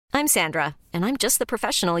I'm Sandra, and I'm just the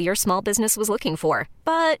professional your small business was looking for.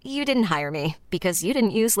 But you didn't hire me because you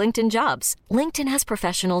didn't use LinkedIn Jobs. LinkedIn has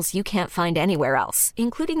professionals you can't find anywhere else,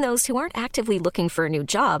 including those who aren't actively looking for a new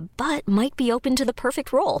job, but might be open to the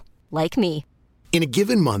perfect role, like me. In a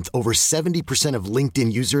given month, over 70% of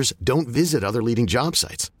LinkedIn users don't visit other leading job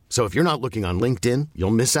sites. So if you're not looking on LinkedIn,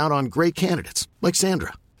 you'll miss out on great candidates like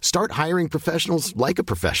Sandra. Start hiring professionals like a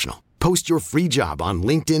professional. Post your free job on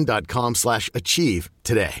linkedin.com/achieve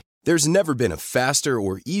today. There's never been a faster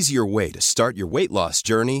or easier way to start your weight loss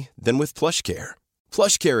journey than with PlushCare.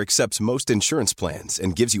 PlushCare accepts most insurance plans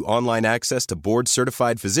and gives you online access to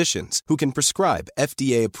board-certified physicians who can prescribe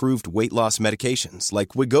FDA-approved weight loss medications like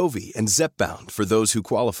Wegovy and Zepbound for those who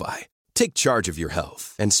qualify. Take charge of your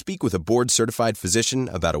health and speak with a board-certified physician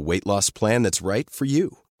about a weight loss plan that's right for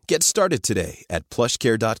you. Get started today at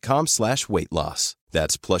plushcare.com/weight loss.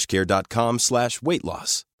 That's plushcare.com/weight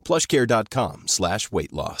loss.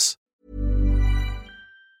 plushcare.com/weight loss.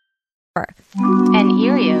 An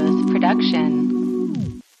Erios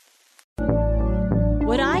production.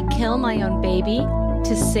 Would I kill my own baby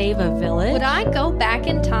to save a village? Would I go back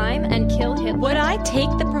in time and kill Hitler? Would I take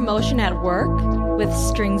the promotion at work with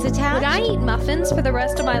strings attached? Would I eat muffins for the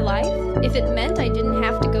rest of my life if it meant I didn't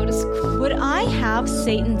have to go to school? Would I have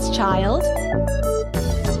Satan's child?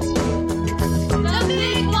 The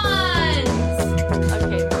big ones!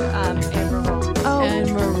 Okay, and we're rolling. Oh. And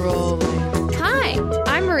we're rolling. Hi,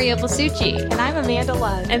 I'm Maria Blasucci. And I'm Amanda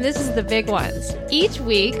Lund. And this is The Big Ones. Each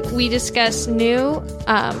week, we discuss new...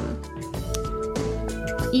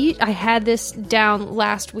 I had this down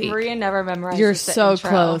last week. Maria never memorized. You're so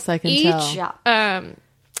close, I can tell. Yeah.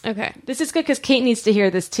 Okay. This is good because Kate needs to hear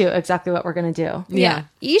this too, exactly what we're going to do. Yeah.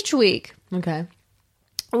 Each week, Okay.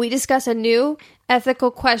 we discuss a new ethical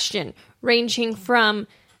question ranging from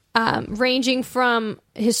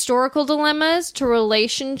historical dilemmas to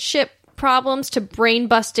relationship problems to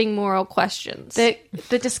brain-busting moral questions. The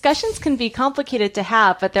discussions can be complicated to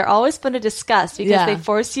have, but they're always fun to discuss because they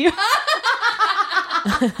force you...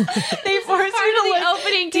 They force you to the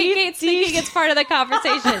opening. Kate's thinking it's part of the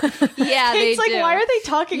conversation. Yeah, Kate's they like, do. why are they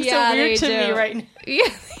talking so weird to me right now? Yeah.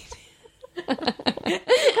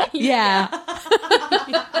 Yeah.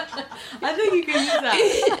 I think you can use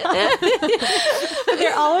that. But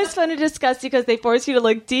they're always fun to discuss because they force you to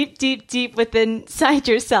look deep, deep, deep within inside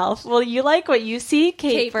yourself. Well, you like what you see,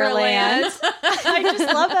 Kate Berland. I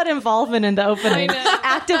just love that involvement in the opening.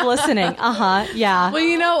 Active listening. Yeah. Well,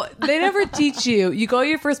 you know, they never teach you. You go to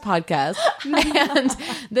your first podcast, and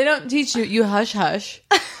they don't teach you. You hush, hush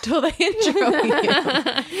till they intro you.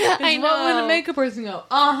 I know. What would a makeup person go?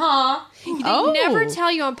 They never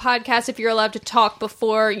tell you on podcasts if you're allowed to talk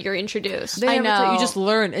before you're introduced. They never tell you. You just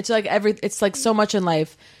learn. It's like it's like so much in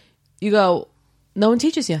life. You go, no one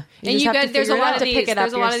teaches you. And you have to there's a figure it lot out of to pick these. it up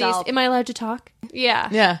There's a lot of yourself. these. Am I allowed to talk? Yeah.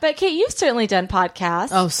 Yeah. But Kate, you've certainly done podcasts.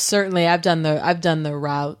 Oh, certainly. I've done the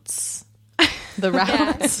routes. The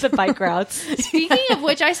routes. The bike routes. Speaking of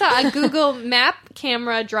which, I saw a Google Map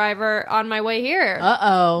camera driver on my way here.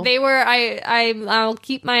 Uh-oh. They were. I'll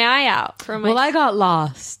keep my eye out for my. Well, I got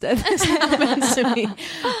lost. This happens to me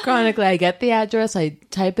chronically. I get the address, I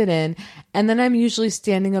type it in, and then I'm usually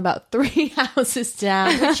standing about 3 houses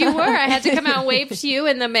down. Which you were. I had to come out and wave to you,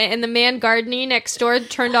 and the man gardening next door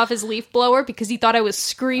turned off his leaf blower because he thought I was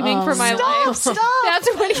screaming for my life. Stop! That's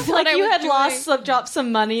what he thought. Like I you was had doing. dropped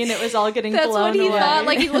some money and it was all getting That's blown what he away. thought.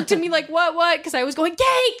 Like he looked at me like, what? Because I was going,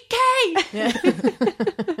 Kate.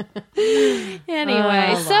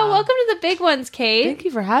 Anyway, so welcome to The Big Ones, Kate. Thank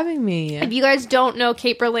you for having me. If you guys don't know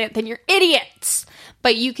Kate Berlant, then you're idiots.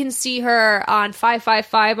 But you can see her on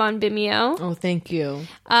 555 on Vimeo. Oh, thank you.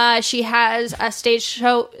 She has a stage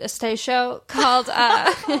show called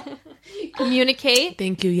Communicate.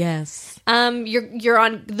 Thank you, yes. You're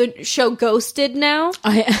on the show Ghosted now.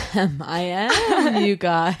 I am, you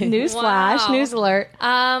guys. Newsflash, Wow. news alert.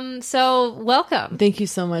 So welcome. Thank you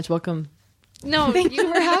so much. Welcome. No, Thank you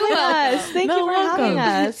for having us. Thank you for having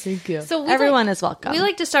us. Thank you. So Everyone is welcome. We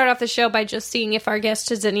like to start off the show by just seeing if our guest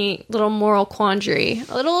has any little moral quandary,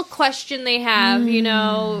 a little question they have, you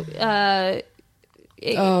know,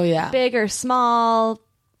 Oh, yeah. big or small.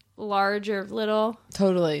 large or little.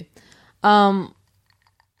 Totally.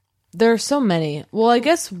 There are so many. Well, I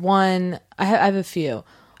guess I have a few.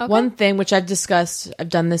 Okay. One thing which I've discussed, I've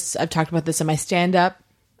talked about this in my stand-up.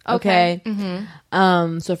 Okay.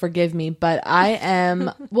 Mm-hmm. So forgive me, but I am,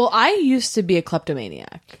 well, I used to be a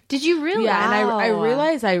kleptomaniac. Did you really? Yeah. And I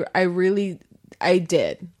realized I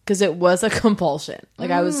did, because it was a compulsion. Like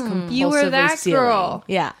I was compulsively You were that stealing. girl.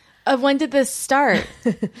 Yeah. When did this start?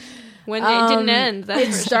 When it didn't end. That's It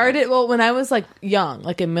for sure. started when I was like young,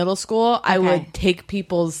 like in middle school. I would take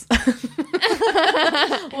people's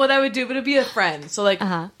what I would do, but it'd be a friend. So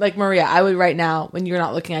like Maria, I would right now when you're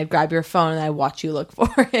not looking, I'd grab your phone and I'd watch you look for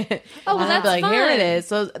it. Oh, well, and I'd be that's like, here fun. it is.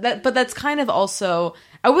 So but that's kind of also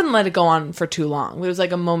I wouldn't let it go on for too long. It was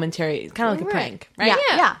like a momentary, kind of like a prank, right?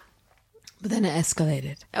 Yeah. But then it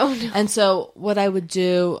escalated. Oh, no. And so what I would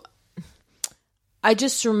do, I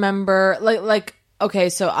just remember like okay,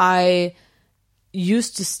 so I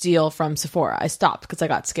used to steal from Sephora. I stopped because I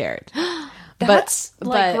got scared. That's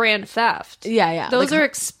like but grand theft. yeah. Those like, are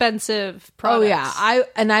expensive oh products. yeah.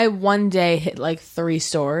 I one day hit like 3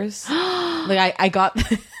 stores. Like I got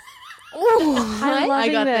I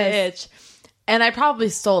got the itch. And I probably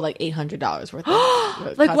stole like $800 worth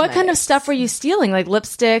of Like, what kind of cosmetics. stuff were you stealing? Like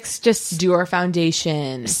lipsticks, just Dior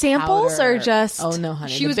foundation, samples, powder. or just? Oh no,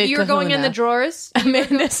 honey. You were going in the drawers.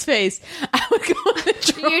 Amanda's face. I would go in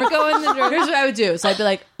the drawer. You'd go in the drawer. Here's what I would do. So I'd be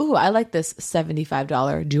like, ooh, I like this $75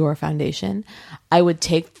 Dior foundation. I would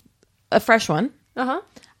take a fresh one.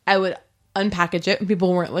 I would unpackage it when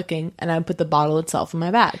people weren't looking, and I would put the bottle itself in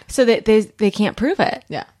my bag. So that they can't prove it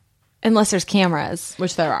Yeah. unless there's cameras,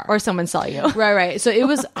 Which there are. or someone saw you. Right. So it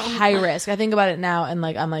was high risk. I think about it now, and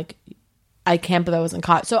like I'm like, I can't believe I wasn't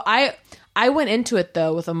caught. So I went into it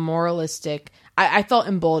though with a moralistic. I felt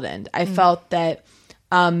emboldened. I felt that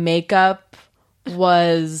makeup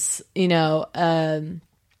was,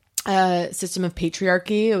 a system of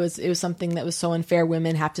patriarchy. It was something that was so unfair.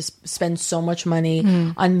 Women have to spend so much money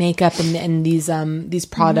on makeup and these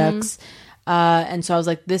products, and so I was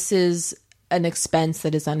like, this is an expense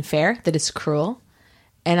that is unfair, that is cruel.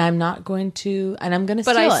 And I'm not going to, and I'm going to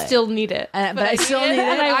steal it. But I still need it. But I still need it.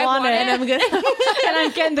 And I want it. And I'm going to, And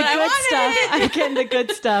I'm getting the good stuff. I'm getting the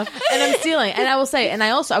good stuff. and I'm stealing. And I will say, and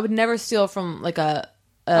I would never steal from like a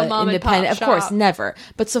mom and independent, pop of course, shop. never.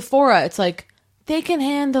 But Sephora, it's like, they can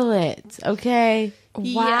handle it. Okay.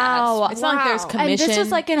 Wow. It's not like there's commission. And this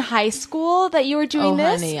was like in high school that you were doing Oh,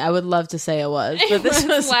 this? honey, I would love to say it was. But this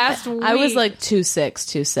was last I was week. like 2'6",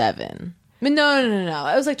 2'7". I mean, no.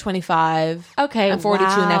 I was like 25. Okay, I'm 42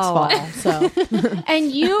 next wow. fall. So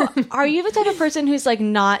And are you the type of person who's like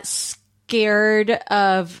not scared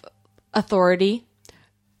of authority?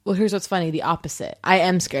 well, here's what's funny. The opposite. I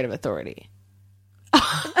am scared of authority.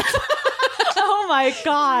 Oh my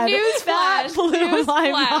God. That Newsflash. blew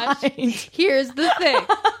my Newsflash. mind. Here's the thing.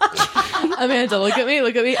 Amanda, look at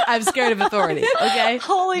me. I'm scared of authority. Okay.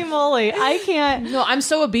 Holy moly. I can't. No, I'm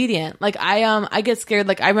so obedient. Like I get scared.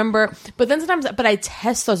 Like I remember, but then sometimes, but I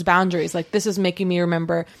test those boundaries. Like this is making me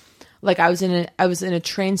remember. Like I was in a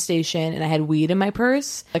train station and I had weed in my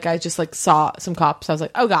purse. Like I just like saw some cops. I was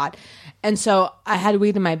like, oh God. And so I had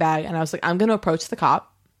weed in my bag and I was like, I'm going to approach the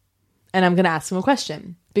cop and I'm going to ask him a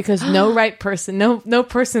question because no person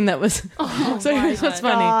that was. So here's what's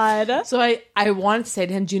funny. God. So I wanted to say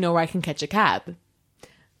to him, do you know where I can catch a cab?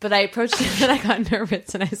 But I approached him and I got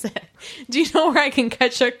nervous and I said, do you know where I can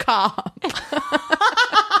catch a cop?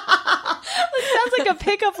 Sounds like a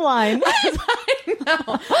pickup line.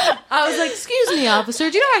 I was like, excuse me, officer,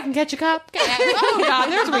 do you know where I can catch a cop? Oh God,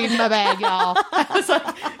 there's weed in my bag, y'all. I was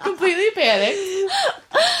like completely panicked.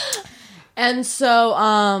 And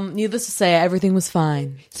so, needless to say, everything was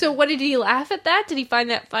fine. So what, did he laugh at that? Did he find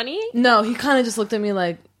that funny? No, he kind of just looked at me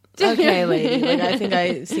like, okay, lady. Like I think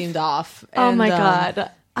I seemed off. Oh my God.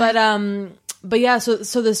 But yeah, so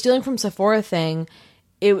the stealing from Sephora thing,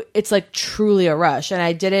 it's like truly a rush, and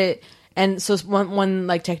I did it. And so one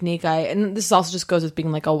like technique and this also just goes with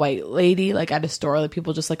being like a white lady like at a store, like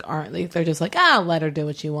people just like aren't like, they're just like, let her do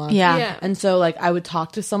what she wants. Yeah. And so like I would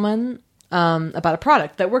talk to someone about a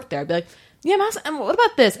product that worked there. I'd be like, yeah, and what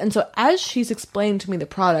about this? And so as she's explaining to me the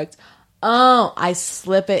product, I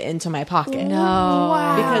slip it into my pocket. No.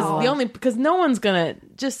 Wow. Because no one's gonna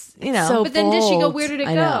just So But then did she go, bold. where did it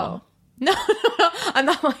I go? know. No, I'm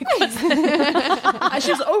not like, what's that?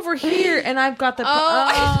 She's over here, and I've got the.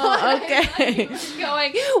 Okay.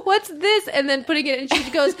 Going, what's this? And then putting it, and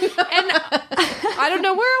she goes, and I don't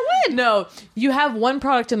know where it went. No, you have one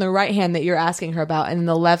product in the right hand that you're asking her about, and in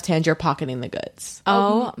the left hand you're pocketing the goods.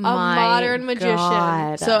 Oh A my modern magician.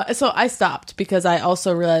 God. So I stopped because I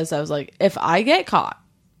also realized, I was like, if I get caught,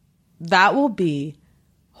 that will be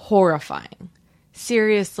horrifying.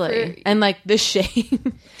 Seriously. And like the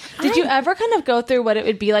shame. Did you ever kind of go through what it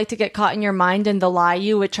would be like to get caught in your mind and the lie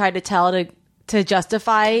you would try to tell to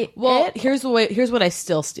justify Well, it? here's what I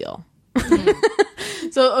still steal.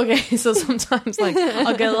 So sometimes like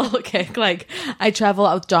I'll get a little kick. Like I travel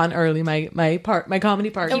out with John Early, my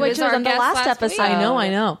comedy partner. Which was our on the guest last last episode. week. I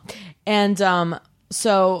know. And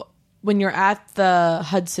so when you're at the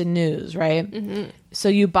Hudson News, right? Mm-hmm. So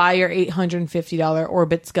you buy your $850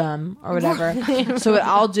 Orbitz gum or whatever. So what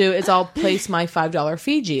I'll do is I'll place my $5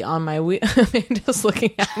 Fiji on my Amanda's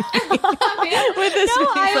looking at me with this. No,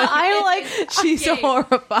 I'm like, she's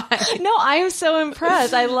horrified. No, I'm so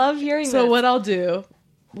impressed. I love hearing this. So what I'll do.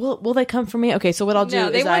 Will they come for me? Okay, so what I'll do No,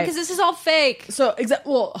 they is won't because this is all fake. So,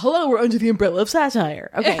 well, hello, we're under the umbrella of satire.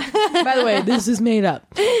 Okay. By the way, this is made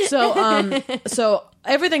up. So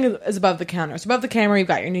everything is above the counter. So above the camera, you've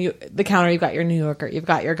got the counter, you've got your New Yorker, you've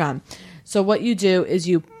got your gun. So what you do is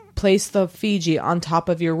you place the Fiji on top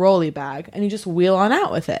of your rolly bag, and you just wheel on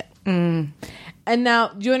out with it. And now,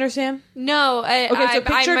 do you understand? No.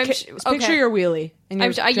 Picture your wheelie. And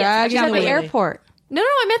you're dragging at the the wheelie. airport. No,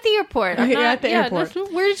 I'm at the airport. Okay, you're at the airport.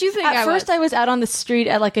 Where did you think At first, I was out on the street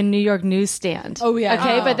at like a New York newsstand. Oh, yeah.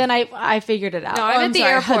 Okay, Oh. but then I figured it out. No, I'm at the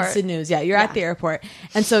airport. Hudson News. Yeah, you're at the airport.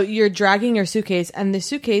 And so you're dragging your suitcase, and the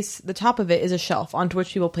suitcase, the top of it is a shelf onto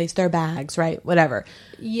which people place their bags, right? Whatever.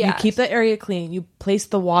 Yes. You keep that area clean. You place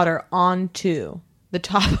the water onto the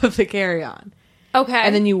top of the carry-on. Okay.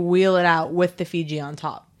 And then you wheel it out with the Fiji on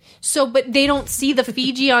top. So, but they don't see the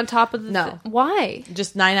Fiji on top of the... No. Why?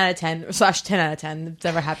 Just 9 out of 10 / 10 out of 10. It's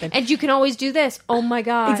never happened. And you can always do this. Oh my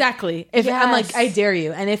God. Exactly. If I'm like, I dare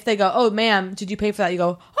you. And if they go, oh, ma'am, did you pay for that? You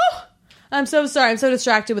go, oh, I'm so sorry. I'm so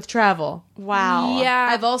distracted with travel. Wow. Yeah.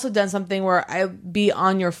 I've also done something where I be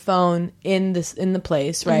on your phone in the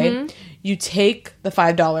place, right? Mm-hmm. You take the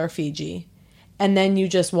 $5 Fiji, and then you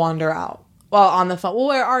just wander out while on the phone. Well,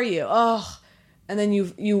 where are you? Oh, and then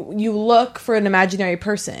you look for an imaginary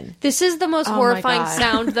person. This is the most horrifying God.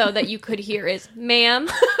 sound, though, that you could hear is, ma'am.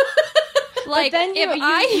 Like, then if you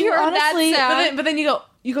I hear honestly- that sound... But then you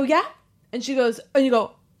go, yeah, and she goes, and you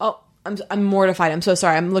go, oh, I'm mortified. I'm so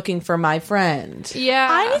sorry. I'm looking for my friend. Yeah.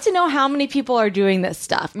 I need to know how many people are doing this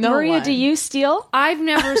stuff. No Maria, one. do you steal? I've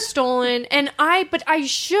never stolen, but I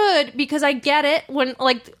should, because I get it when,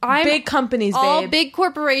 like, I'm Big companies, all babe. big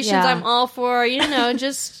corporations. Yeah. I'm all for,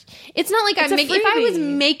 just. It's not like It's I'm a making. If I was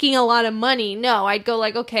freebie. making a lot of money, no, I'd go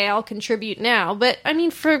like, okay, I'll contribute now. But I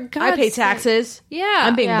mean, for God's I pay sake. taxes. Yeah,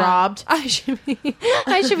 I'm being robbed. I should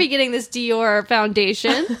be getting this Dior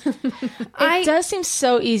foundation. It does seem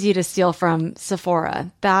so easy to steal from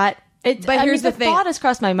Sephora. But here's the thing. thought has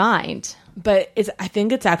crossed my mind. But I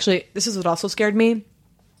think it's actually, this is what also scared me.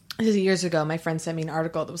 This is years ago. My friend sent me an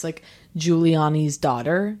article that was like Giuliani's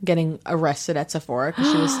daughter getting arrested at Sephora because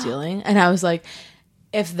she was stealing. And I was like,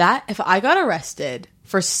 if I got arrested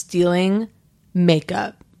for stealing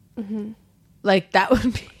makeup, like that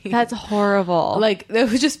would be, That's horrible. like, that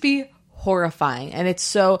would just be horrifying. And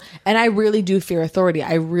and I really do fear authority.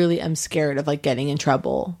 I really am scared of like getting in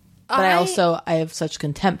trouble. But I have such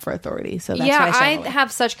contempt for authority. So that's what I I struggle with.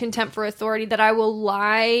 have such contempt for authority that I will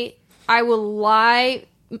lie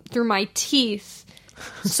through my teeth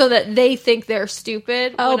so that they think they're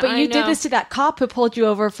stupid. oh, when but I you did know- this to that cop who pulled you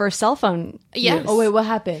over for cell phone. Yes. use. Oh, wait, what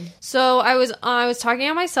happened? So I was talking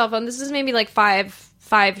on my cell phone. This is maybe like 5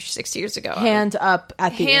 or 6 years ago. Hand up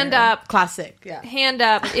at the Hand ear. up. Classic. Yeah. Hand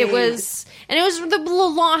up. It was the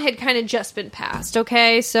law had kind of just been passed.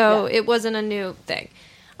 Okay, so it wasn't a new thing.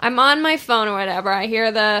 I'm on my phone or whatever. I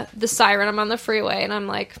hear the siren. I'm on the freeway, and I'm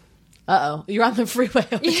like, Uh-oh. You're on the freeway.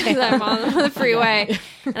 Okay. I'm on the freeway,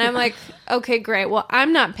 and I'm like, okay, great. Well,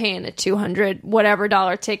 I'm not paying a $200 whatever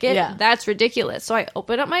ticket. Yeah. That's ridiculous. So I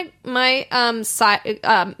open up my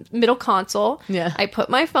middle console. Yeah. I put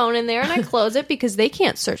my phone in there and I close it because they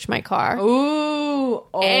can't search my car. Ooh.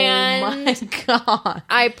 Oh, And- my God.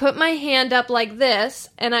 I put my hand up like this,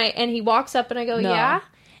 and he walks up, and I go, No. yeah.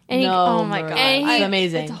 And Oh my God. And That's he,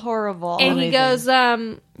 amazing. It's horrible. and Amazing.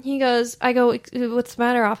 he goes, I go, what's the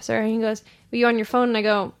matter, officer? And he goes, are you on your phone? And I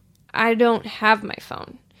go, I don't have my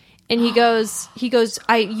phone. And he goes,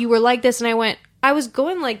 you were like this. And I went, I was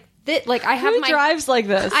going like this. Like I have Who my drives like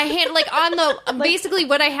this? I had like on the basically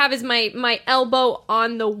what I have is my elbow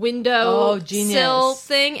on the window Oh, genius. sill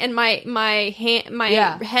thing, and my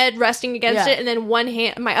head resting against Yeah. it, and then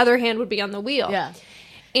my other hand would be on the wheel. Yeah.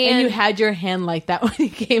 And you had your hand like that when he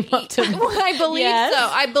came up to me. Well, I believe Yes. so.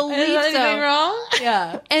 I believe Is there so. anything wrong?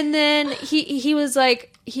 Yeah. And then he was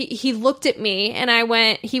like, he looked at me, and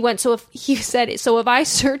he went, so if I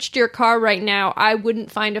searched your car right now, I wouldn't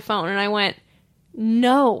find a phone. And I went,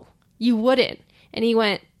 no, you wouldn't. And he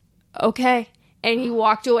went, okay. And he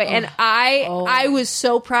walked away. And I was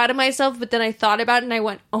so proud of myself, but then I thought about it and I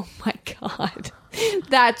went, oh my God,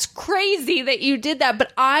 that's crazy that you did that.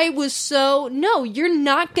 But I was no, you're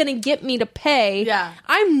not going to get me to pay. Yeah.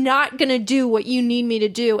 I'm not going to do what you need me to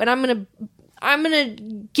do. And I'm going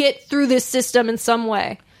to get through this system in some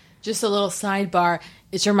way. Just a little sidebar.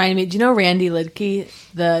 It's reminding me. Do you know Randy Lidke,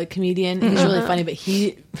 the comedian? He's really funny, but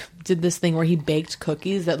he did this thing where he baked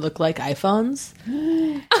cookies that look like iPhones,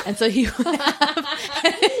 and so he would have,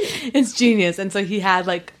 it's genius. And so he had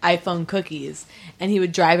like iPhone cookies, and he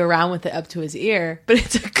would drive around with it up to his ear, but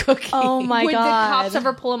it's a cookie. Oh my Would the god! cops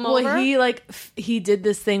ever pull him over? Well, he did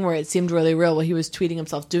this thing where it seemed really real. Well, he was tweeting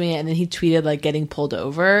himself doing it, and then he tweeted like getting pulled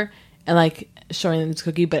over and like showing them this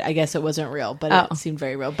cookie, but I guess it wasn't real, but it seemed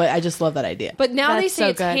very real. But I just love that idea. But now they That's say so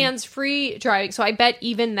it's good. hands-free driving, so I bet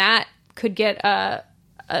even that could get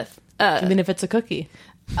Even if it's a cookie.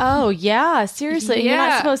 Oh yeah, seriously. And you're Yeah.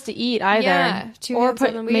 not supposed to eat either, Yeah, 2 or hands on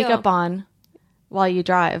put the wheel. makeup on while you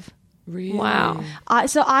drive. Really? Wow.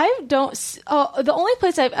 So I don't. The only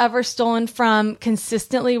place I've ever stolen from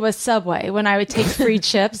consistently was Subway when I would take free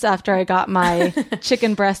chips after I got my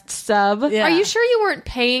chicken breast sub. Yeah. Are you sure you weren't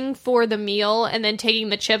paying for the meal and then taking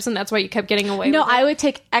the chips, and that's why you kept getting away No, with it? I would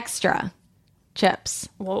take extra chips.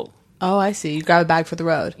 Whoa. Oh, I see. You grab a bag for the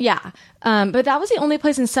road. Yeah. But that was the only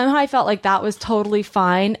place, and somehow I felt like that was totally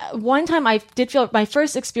fine. One time I did feel my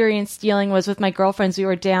first experience stealing was with my girlfriends. We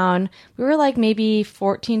were like maybe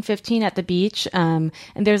 14, 15 at the beach. And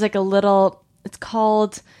there's like a little, I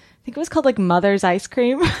think it was called like Mother's Ice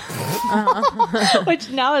Cream, which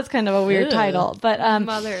now is kind of a weird title. But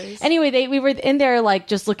Mother's. Anyway, we were in there like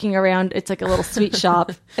just looking around. It's like a little sweet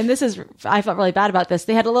shop, and I felt really bad about this.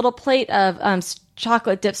 They had a little plate of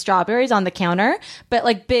chocolate dipped strawberries on the counter, but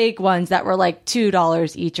like big ones that were like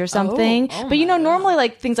 $2 each or something. But normally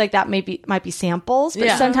like things like that might be samples,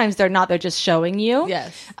 but sometimes they're not. They're just showing you.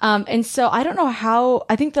 Yes. And so I don't know how.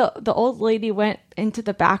 I think the old lady went into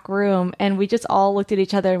the back room, and we just all looked at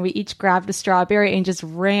each other, and we each grabbed a strawberry and just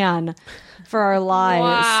ran for our lives.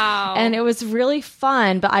 Wow. And it was really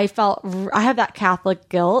fun, but I have that Catholic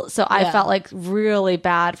guilt, so I felt like really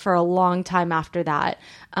bad for a long time after that.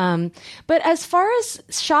 But as far as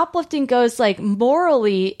shoplifting goes, like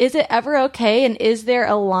morally, is it ever okay? And is there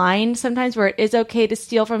a line sometimes where it is okay to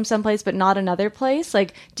steal from someplace but not another place?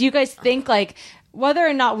 Like, do you guys think like whether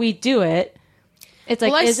or not we do it, it's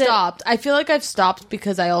like, Well, I is stopped. I feel like I've stopped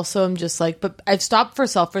because I also am just like, but I've stopped for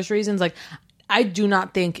selfish reasons. Like, I do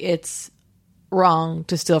not think it's wrong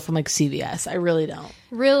to steal from like CVS. I really don't.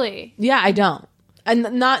 Really? Yeah, I don't. And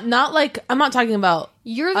not like, I'm not talking about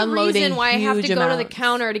You're the unloading reason why I have to huge go to the amounts.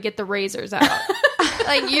 counter to get the razors out.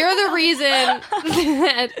 Like, you're the reason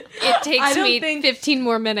that it takes don't me think- 15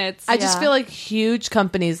 more minutes. I just feel like huge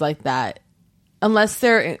companies like that, unless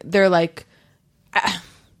they're like,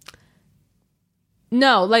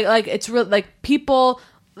 no, like it's real. Like people,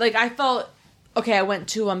 like I felt okay. I went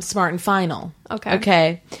to Smart and Final.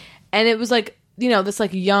 Okay, and it was like this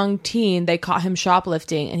like young teen. They caught him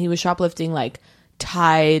shoplifting, and he was shoplifting like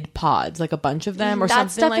Tide Pods, like a bunch of them, or that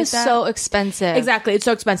something stuff like is that. so expensive. Exactly, it's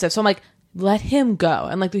so expensive. So I'm like, let him go.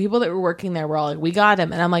 And like the people that were working there were all like, we got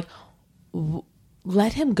him, and I'm like,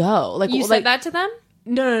 let him go. Like you like, said that to them?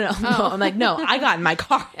 No. I'm like, no, I got in my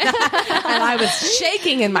car. And I was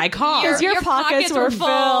shaking in my car. Your pockets were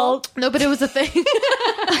full. No, but it was a thing.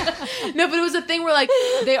 No, but it was a thing where like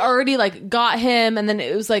they already like got him, and then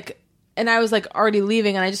it was like, and I was like already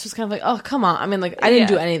leaving, and I just was kind of like, oh, come on. I mean, like I didn't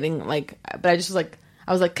do anything, like, but I just was like,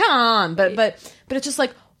 I was like, come on. But it's just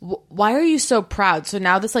like, why are you so proud? So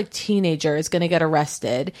now this like teenager is going to get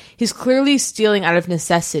arrested. He's clearly stealing out of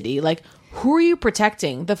necessity. Like, who are you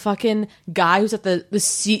protecting? The fucking guy who's at the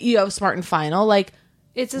CEO of Smart and Final? Like,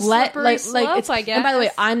 It's a slippery slope, I guess. And by the way,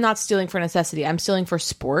 I'm not stealing for necessity. I'm stealing for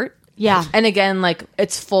sport. Yeah. And again, like,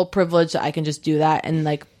 it's full privilege that I can just do that, and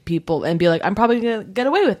like people and be like, I'm probably gonna get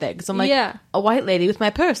away with it because I'm like a white lady with my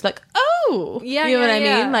purse. Like, oh, Yeah, you know what I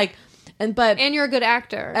yeah. mean? Like, and you're a good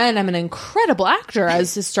actor. and I'm an incredible actor,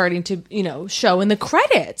 as is starting to show in the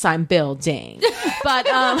credits I'm building. But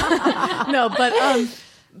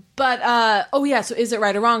oh yeah, so is it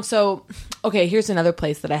right or wrong? So okay, here's another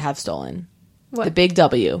place that I have stolen. What? The Big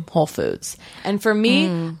W, Whole Foods. And for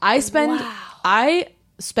me, I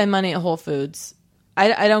spend money at Whole Foods.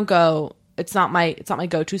 I don't go, it's not my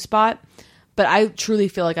go-to spot, but I truly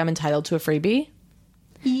feel like I'm entitled to a freebie.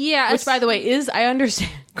 Yeah. Which, by the way, is, I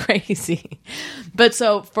understand, crazy. But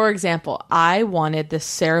so, for example, I wanted this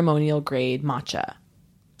ceremonial grade matcha,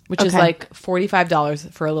 which is like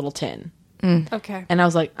 $45 for a little tin. Okay. And I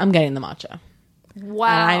was like, I'm getting the matcha.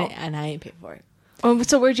 Wow. And I ain't paid for it. Oh,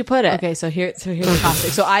 so where'd you put it? Okay, so here's the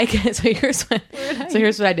classic. Here's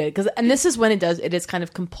what I did. And this is when it is kind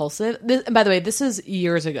of compulsive. And by the way, this is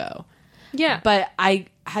years ago. Yeah. But I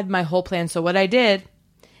had my whole plan. So what I did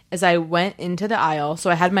is I went into the aisle.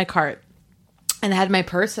 So I had my cart. and I had my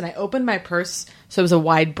purse, and I opened my purse, so it was a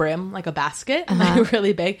wide brim, like a basket, like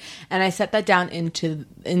really big, and I set that down into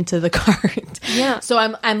the cart. Yeah. So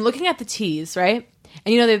I'm looking at the teas, right?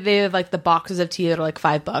 And you know they have like the boxes of tea that are like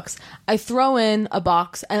 $5. I throw in a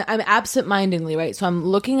box, and I'm absentmindedly, right? So I'm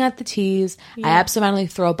looking at the teas. I absentmindedly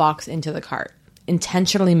throw a box into the cart,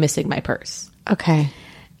 intentionally missing my purse. Okay.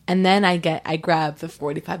 And then I grab the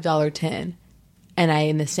 $45 tin, and I,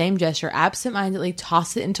 in the same gesture, absentmindedly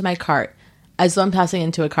toss it into my cart. As though I'm tossing it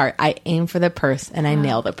into a cart, I aim for the purse, and I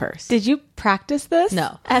nail the purse. Did you practice this?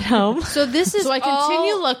 No. At home? So this is So I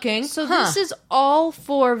continue looking. So this is all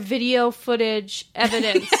for video footage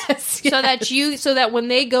evidence. Yes. So that when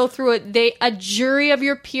they go through it, a jury of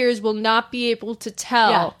your peers will not be able to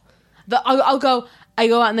tell. Yeah. I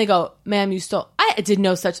go out, and they go, "Ma'am, you stole." I did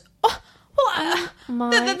no such. Oh,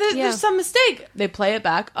 well, there's some mistake. They play it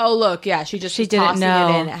back. Oh, look, yeah, she was didn't tossing know.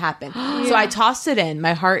 it in. It happened. So I tossed it in.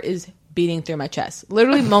 My heart is beating through my chest.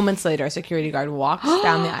 Literally moments later, a security guard walks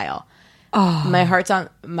down the aisle. My heart's on,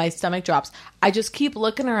 my stomach drops. I just keep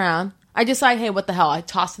looking around. I decide, hey, what the hell? I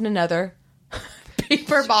toss in another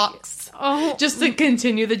paper box just to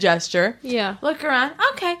continue the gesture. Yeah. Look around.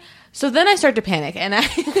 Okay. So then I start to panic, and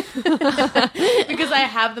because I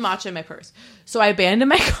have the matcha in my purse. So I abandon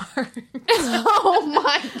my cart. Oh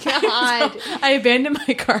my God. So I abandon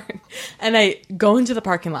my cart, and I go into the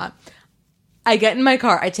parking lot. I get in my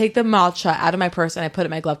car, I take the matcha out of my purse, and I put it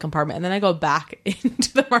in my glove compartment, and then I go back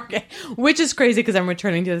into the market, which is crazy because I'm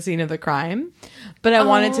returning to the scene of the crime. But I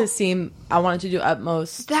wanted to do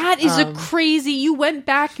utmost. That is a crazy. You went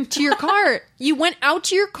back to your cart. You went out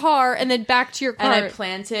to your car and then back to your cart. And I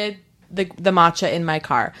planted the matcha in my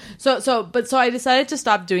car. So I decided to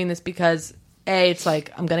stop doing this because A, it's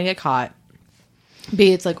like I'm gonna get caught.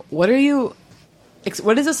 B, it's like what is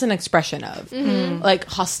this an expression of? Mm-hmm. Like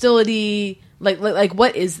hostility. Like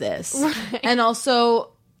what is this? Right. And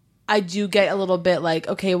also, I do get a little bit like,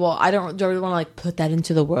 okay, well, I don't really want to like put that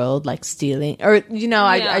into the world, like stealing, or you know,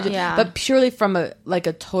 but purely from a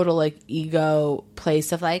total like ego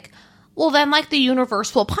place of like, well, then like the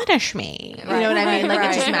universe will punish me. You know what I mean? Like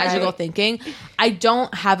it's just magical thinking. I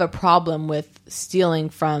don't have a problem with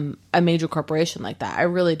stealing from a major corporation like that. I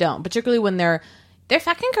really don't, particularly when they're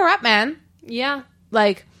fucking corrupt, man. Yeah,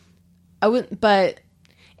 like I wouldn't, but.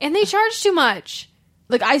 And they charge too much.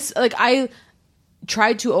 I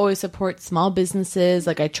try to always support small businesses.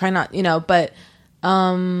 Like I try not, you know, but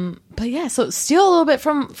yeah. So steal a little bit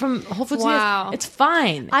from Whole Foods. Wow, it's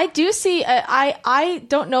fine. I do see. I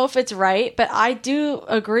don't know if it's right, but I do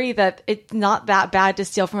agree that it's not that bad to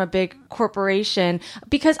steal from a big corporation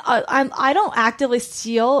because I don't actively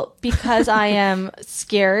steal because I am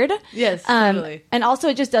scared. Yes, totally. And also,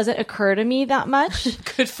 it just doesn't occur to me that much.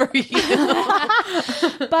 Good for you.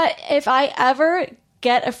 But if I ever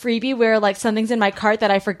get a freebie where like something's in my cart that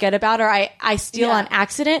I forget about or I steal on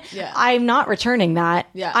accident, I'm not returning that.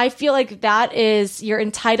 Yeah. I feel like that is, you're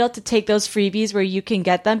entitled to take those freebies where you can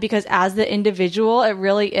get them because as the individual, it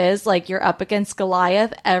really is like you're up against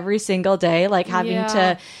Goliath every single day, like having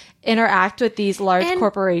to interact with these large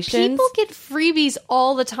corporations. People get freebies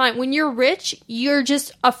all the time. When you're rich, you're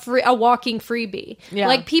just a walking freebie. Yeah.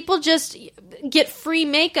 Like people just get free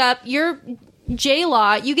makeup. You're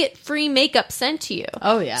J-Law, you get free makeup sent to you.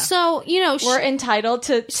 Oh yeah. So you know we're entitled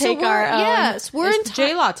to take our own. Yes, we're entitled.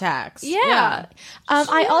 J-Law tax. Yeah.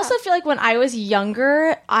 I also feel like when I was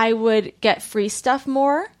younger, I would get free stuff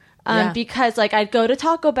more. Because like I'd go to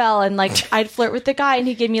Taco Bell and like I'd flirt with the guy and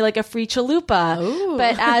he'd give me like a free chalupa. Ooh.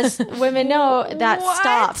 But as women know, that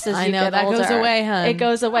stops as you get older. That goes away, hun. It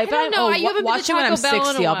goes away. But I don't know. You haven't been to Taco when I'm Bell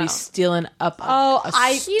 60, in a I'll be while. stealing up.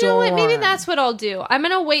 You know what? Maybe that's what I'll do. I'm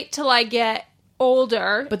gonna wait till I get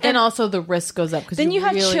older, but then also the risk goes up because then you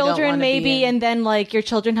have really children maybe, and then like your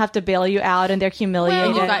children have to bail you out and they're humiliated.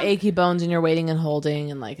 And you've got achy bones and you're waiting and holding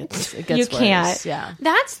and like it gets you can't. Worse. Yeah,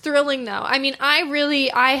 that's thrilling though. I mean,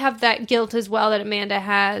 I have that guilt as well that Amanda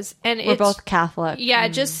has, and we're both Catholic. Yeah,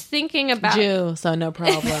 just thinking about Jew, so no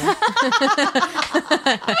problem.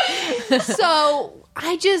 So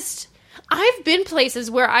I've been places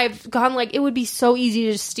where I've gone like, it would be so easy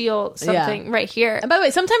to steal something right here. And by the way,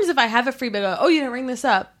 sometimes if I have a freebie, I go, oh, you didn't ring this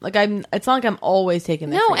up. Like it's not like I'm always taking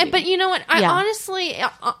that freebie. But you know what? I honestly,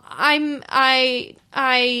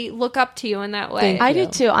 I look up to you in that way. I do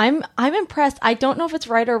too. I'm impressed. I don't know if it's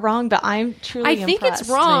right or wrong, but I'm truly impressed. I think it's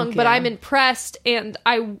wrong, but I'm impressed, and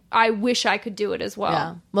I wish I could do it as well.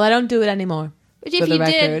 Yeah. Well, I don't do it anymore. But if you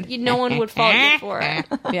did, no one would fault you for it.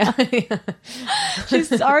 Yeah.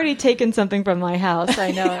 She's already taken something from my house. I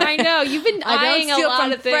know. I know. You've been eyeing a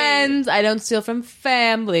lot of things. Friends. I don't steal from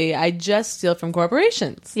family. I just steal from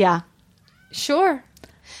corporations. Yeah. Sure.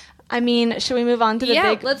 I mean, should we move on to the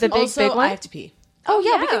big one? I have to pee. Oh,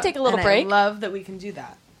 yeah, we can take a little break. I love that we can do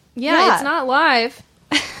that. Yeah, it's not live.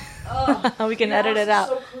 We can edit it out.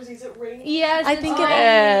 So cozy. Is it raining? Yes, I think it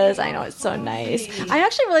is. I know, it's so nice. I'm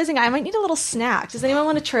actually realizing I might need a little snack. Does anyone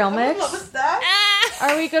want a trail mix? What was that?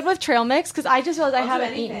 Are we good with trail mix? Because I just realized I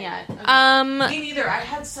haven't eaten yet. Me neither. I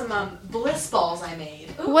had some bliss balls I made.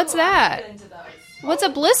 Ooh, what's that? What's a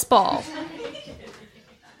bliss ball?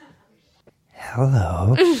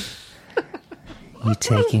 Hello. You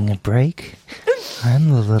taking a break?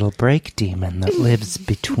 I'm the little break demon that lives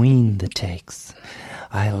between the takes.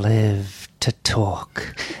 I live to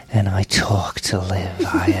talk, and I talk to live.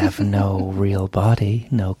 I have no real body,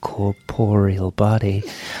 no corporeal body.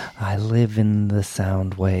 I live in the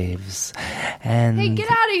sound waves. And Hey,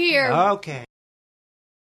 get out of here! Okay.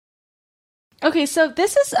 Okay, so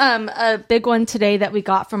this is a big one today that we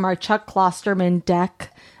got from our Chuck Klosterman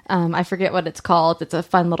deck. I forget what it's called. It's a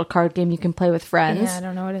fun little card game you can play with friends. Yeah, I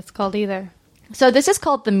don't know what it's called either. So this is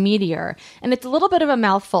called The Meteor, and it's a little bit of a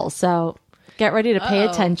mouthful, so get ready to pay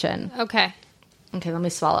attention. Okay. Okay, let me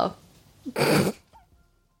swallow.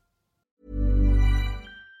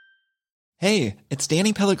 Hey, it's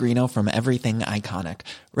Danny Pellegrino from Everything Iconic.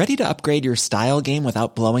 Ready to upgrade your style game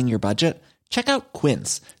without blowing your budget? Check out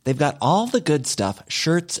Quince. They've got all the good stuff,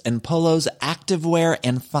 shirts and polos, activewear,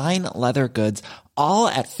 and fine leather goods, all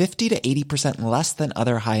at 50 to 80% less than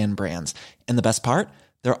other high-end brands. And the best part?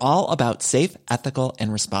 They're all about safe, ethical,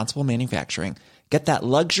 and responsible manufacturing. Get that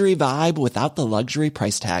luxury vibe without the luxury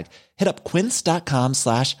price tag. Hit up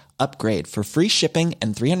quince.com/upgrade for free shipping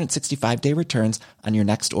and 365-day returns on your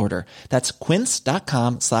next order. That's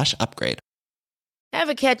quince.com/upgrade.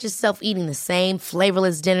 Ever catch yourself eating the same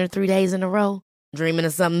flavorless dinner 3 days in a row? Dreaming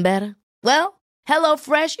of something better? Well,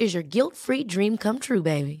 HelloFresh is your guilt-free dream come true,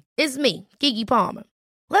 baby. It's me, Keke Palmer.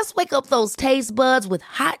 Let's wake up those taste buds with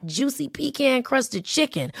hot, juicy pecan-crusted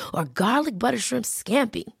chicken or garlic butter shrimp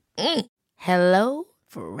scampi. Hello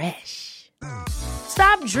Fresh.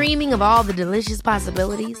 Stop dreaming of all the delicious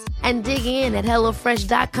possibilities and dig in at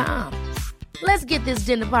HelloFresh.com. Let's get this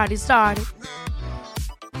dinner party started.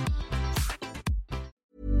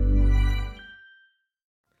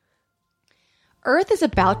 Earth is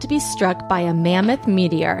about to be struck by a mammoth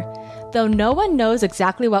meteor. Though no one knows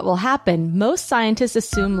exactly what will happen, most scientists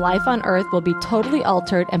assume life on Earth will be totally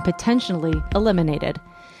altered and potentially eliminated.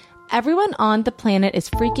 Everyone on the planet is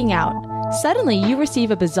freaking out. Suddenly, you receive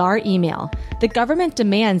a bizarre email. The government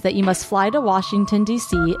demands that you must fly to Washington,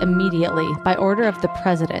 D.C. immediately by order of the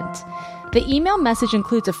president. The email message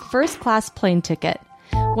includes a first-class plane ticket.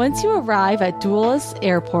 Once you arrive at Dulles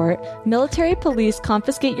Airport, military police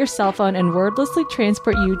confiscate your cell phone and wordlessly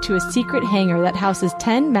transport you to a secret hangar that houses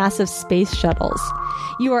 10 massive space shuttles.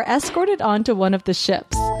 You are escorted onto one of the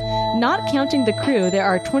ships. Not counting the crew, there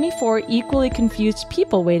are 24 equally confused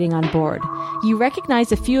people waiting on board. You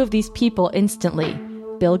recognize a few of these people instantly.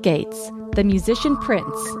 Bill Gates, the musician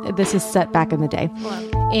Prince, this is set back in the day,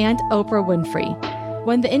 and Oprah Winfrey.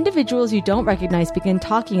 When the individuals you don't recognize begin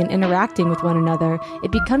talking and interacting with one another,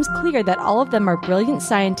 it becomes clear that all of them are brilliant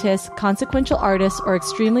scientists, consequential artists, or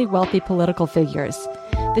extremely wealthy political figures.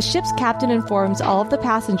 The ship's captain informs all of the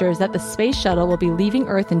passengers that the space shuttle will be leaving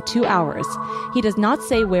Earth in 2 hours. He does not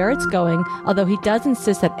say where it's going, although he does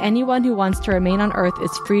insist that anyone who wants to remain on Earth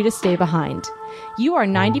is free to stay behind. You are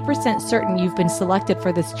 90% certain you've been selected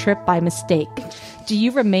for this trip by mistake. Do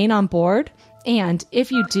you remain on board? And,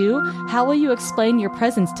 if you do, how will you explain your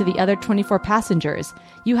presence to the other 24 passengers?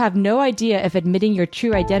 You have no idea if admitting your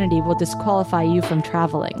true identity will disqualify you from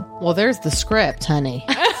traveling. Well, there's the script, honey.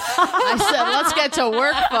 I said, let's get to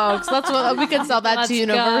work, folks. We could sell that to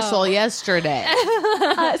Universal yesterday.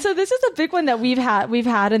 So this is a big one that we've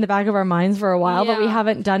had in the back of our minds for a while, but we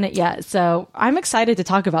haven't done it yet. So I'm excited to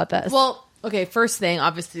talk about this. Well, okay, first thing,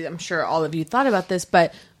 obviously, I'm sure all of you thought about this,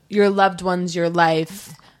 but your loved ones, your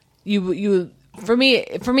life... You for me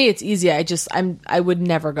it's easy. I would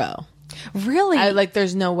never go. Really?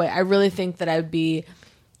 There's no way. I really think that I would be.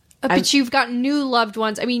 But you've got new loved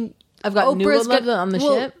ones. I mean, I've got new loved ones on the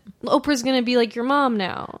ship. Oprah's gonna be like your mom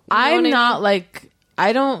now. I'm not like,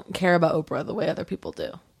 I don't care about Oprah the way other people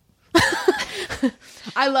do.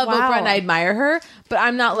 I love Oprah and I admire her, but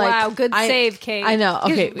I'm not like, wow, good save, Kate. I know.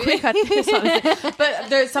 Okay, we can cut this on. But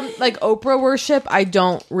there's some like Oprah worship I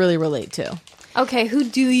don't really relate to. Okay, who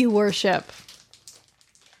do you worship?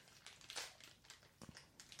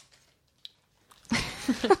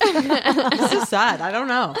 This is sad. I don't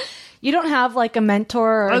know. You don't have like a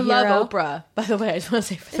mentor or a hero? I love Oprah, by the way. I just want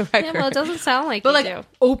to say for the record. Yeah, well, it doesn't sound like but you like, do.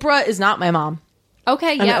 Oprah is not my mom.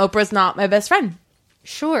 Okay, and Oprah's not my best friend.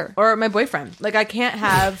 Sure. Or my boyfriend. Like, I can't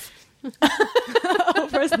have...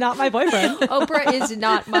 Oprah's not my boyfriend. Oprah is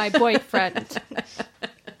not my boyfriend.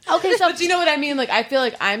 Okay, so but you know what I mean? Like, I feel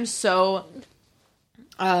like I'm so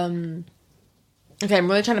okay, I'm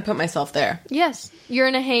really trying to put myself there. Yes, you're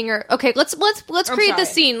in a hangar. Okay, let's create the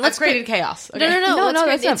scene. Let's create chaos. Okay. No,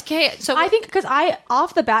 it's chaos. So I think because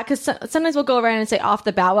off the bat, because sometimes we'll go around and say off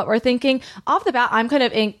the bat what we're thinking. Off the bat, I'm kind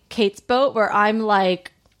of in Kate's boat where I'm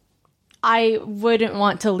like, I wouldn't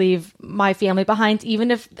want to leave my family behind,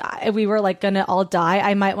 even if we were like gonna all die.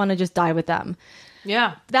 I might want to just die with them.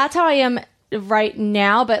 Yeah, that's how I am right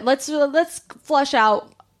now. But let's flesh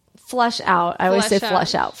out. I always say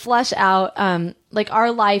flesh out. Like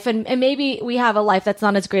our life, and maybe we have a life that's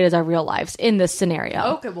not as great as our real lives in this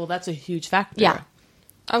scenario. Okay, well that's a huge factor. Yeah.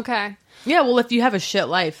 Okay. Yeah, well if you have a shit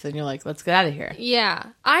life, then you're like, let's get out of here. Yeah,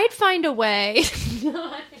 I'd find a way.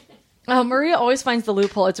 Oh, Maria always finds the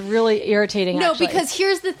loophole. It's really irritating. No, actually. because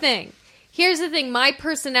here's the thing. My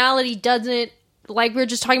personality doesn't, like we were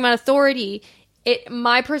just talking about authority.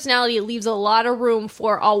 My personality leaves a lot of room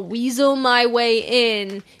for I'll weasel my way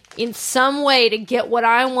in some way to get what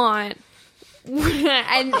I want.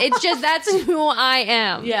 And it's just, that's who I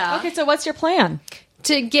am. Yeah. Okay, so what's your plan?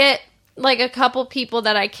 To get like a couple people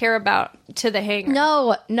that I care about to the hangar.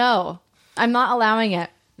 No. I'm not allowing it.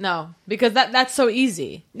 No, because that's so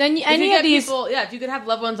easy. Then if any you of these people, if you could have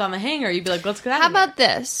loved ones on the hangar, you'd be like, let's get out How of here. about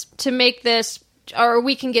this to make this, or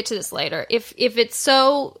we can get to this later. If it's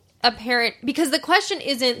so apparent, because the question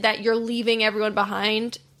isn't that you're leaving everyone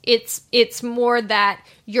behind. It's more that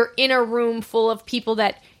you're in a room full of people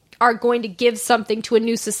that are going to give something to a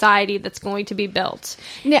new society that's going to be built.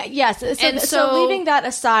 Yeah, yes. So leaving that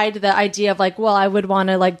aside, the idea of like, well, I would want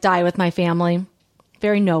to like die with my family,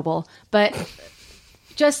 very noble, but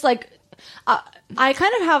just like I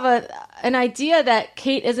kind of have an idea that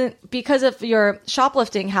Kate isn't, because of your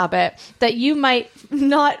shoplifting habit, that you might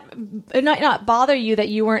not bother you that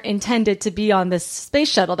you weren't intended to be on this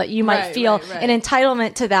space shuttle, that you might feel an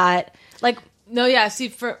entitlement to that. Like, no, yeah. See,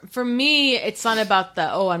 for me, it's not about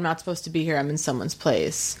I'm not supposed to be here. I'm in someone's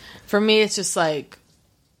place. For me, it's just like,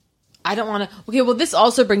 I don't want to. Okay, well, this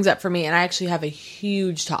also brings up for me, and I actually have a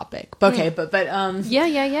huge topic. Okay, but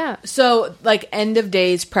yeah. So, like, end of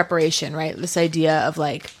days preparation, right? This idea of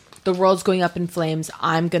like the world's going up in flames.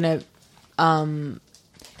 I'm gonna,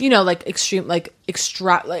 like extreme, like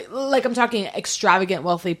I'm talking extravagant,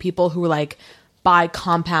 wealthy people who like buy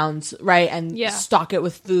compounds, right, and stock it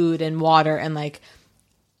with food and water, and like,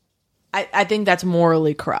 I think that's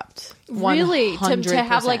morally corrupt. 100%. Really? To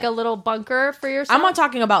have like a little bunker for yourself? I'm not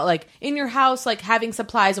talking about like in your house, like having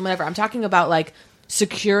supplies and whatever. I'm talking about like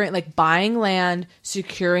securing, like buying land,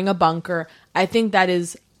 securing a bunker. I think that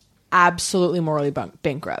is absolutely morally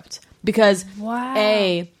bankrupt. Because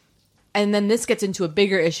and then this gets into a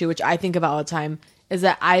bigger issue, which I think about all the time, is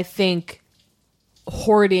that I think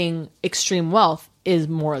hoarding extreme wealth is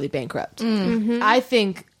morally bankrupt. Mm-hmm.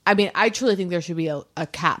 I truly think there should be a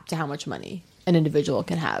cap to how much money an individual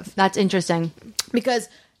can have. That's interesting. Because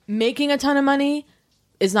making a ton of money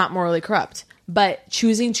is not morally corrupt. But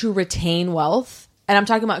choosing to retain wealth, and I'm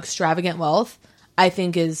talking about extravagant wealth, I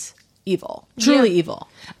think is evil. Truly evil.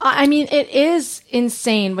 I mean, it is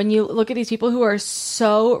insane when you look at these people who are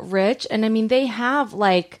so rich. And I mean, they have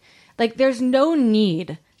like there's no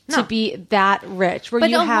need to be that rich. But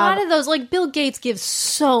a lot of those, like Bill Gates gives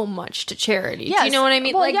so much to charity. Yes. Do you know what I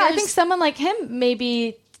mean? Well, like, I think someone like him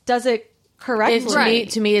maybe does it correctly.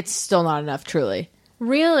 To me, it's still not enough, truly.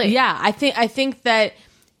 Really? Yeah, I think that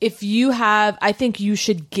if you have, I think you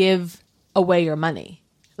should give away your money.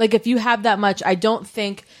 Like, if you have that much, I don't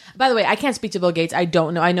think... By the way, I can't speak to Bill Gates. I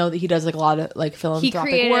don't know. I know that he does like a lot of like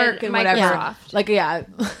philanthropic work and whatever. Yeah. Like, yeah.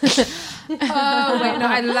 Oh wait, no,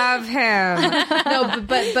 I love him. No,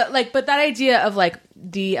 but that idea of like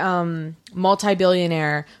the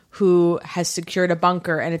multi-billionaire who has secured a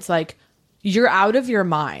bunker, and it's like, you're out of your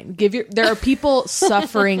mind. There are people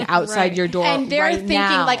suffering outside your door, and they're thinking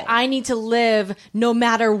now. Like, I need to live no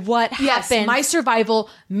matter what happens. Yes, my survival.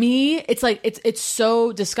 Me, it's like it's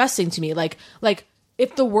so disgusting to me. Like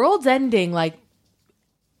if the world's ending, like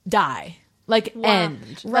die, like end,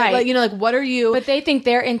 right? Like, like what are you? But they think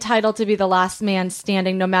they're entitled to be the last man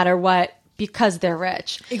standing, no matter what, because they're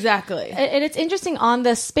rich. Exactly. And it's interesting on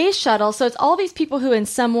the space shuttle. So it's all these people who, in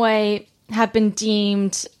some way, have been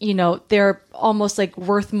deemed, they're almost like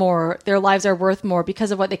worth more. Their lives are worth more because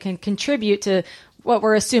of what they can contribute to what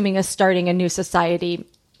we're assuming is starting a new society,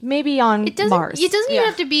 maybe on Mars. It doesn't even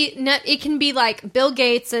have to be. It can be like Bill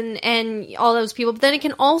Gates and all those people, but then it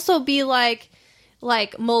can also be like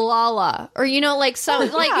like Malala, or like some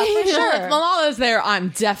like for sure. If Malala's there, I'm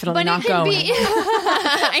definitely not going.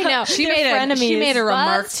 I know She made a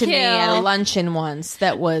remark to me at a luncheon once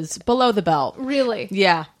that was below the belt. Really?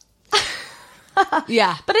 Yeah.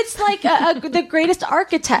 Yeah, but it's like the greatest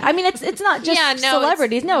architect. I mean, it's not just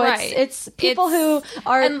celebrities. It's people who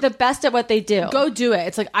are the best at what they do. Go do it.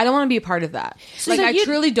 It's like, I don't want to be a part of that. Like, I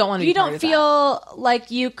truly don't want to be a part of that. You don't feel like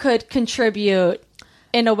you could contribute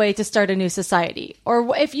in a way to start a new society,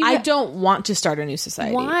 or if you? I don't want to start a new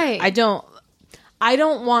society. Why? I don't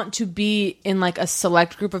want to be in like a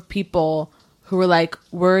select group of people who are like,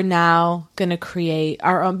 we're now gonna create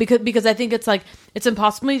our own, because I think it's like, it's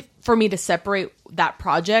impossible for me to separate that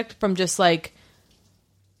project from just like,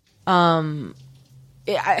 it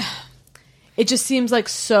just seems like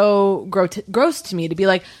so gross to me to be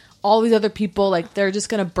like, all these other people, like, they're just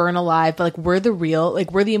gonna burn alive, but like, we're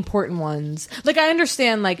the important ones. Like, I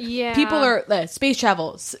understand, like, people are space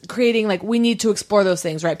travel, creating, like, we need to explore those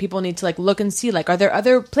things, right? People need to like look and see, like, are there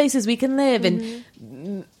other places we can live, and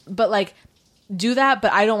but like, do that,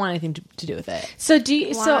 but I don't want anything to do with it. So do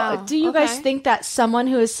you guys think that someone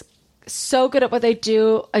who is so good at what they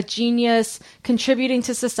do, a genius, contributing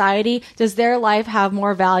to society, does their life have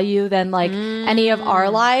more value than like any of our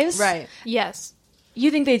lives? Right. Yes. You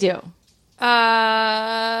think they do?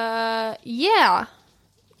 Yeah.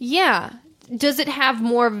 Does it have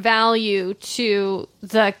more value to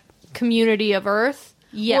the community of Earth?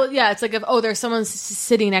 Yeah. Well, yeah, it's like, there's someone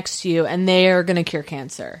sitting next to you and they're gonna cure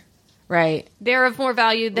cancer. Right. They're of more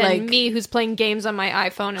value than me, who's playing games on my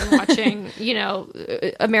iPhone and watching,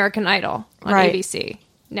 American Idol on ABC.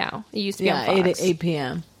 Now, it used to be on Fox. 8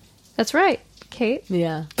 p.m. That's right, Kate.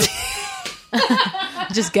 Yeah.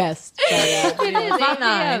 Just guessed. It's not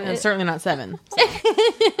 9. It's certainly not 7. So.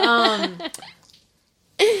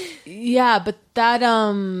 Yeah, but that,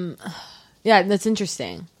 that's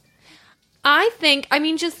interesting.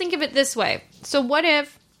 Just think of it this way. So what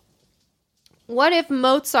if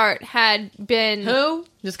Mozart had been... Who?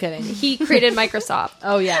 Just kidding. He created Microsoft.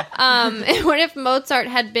 Oh, yeah. What if Mozart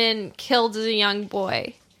had been killed as a young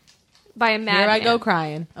boy by a madman? Here I go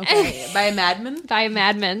crying. Okay. By a madman? By a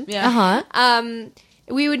madman. Yeah. Uh-huh.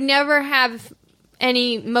 We would never have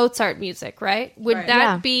any Mozart music, right? Would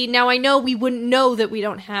that be... Now, I know we wouldn't know that we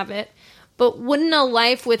don't have it, but wouldn't a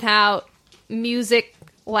life without music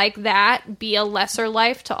like that be a lesser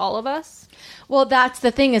life to all of us? Well, that's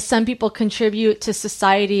the thing, is some people contribute to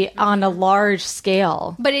society on a large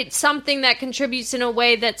scale. But it's something that contributes in a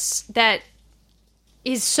way that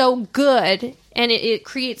is so good, and it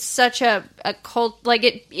creates such a cult,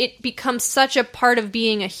 like it becomes such a part of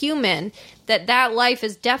being a human that life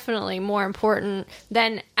is definitely more important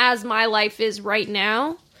than as my life is right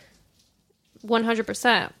now.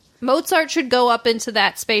 100%. Mozart should go up into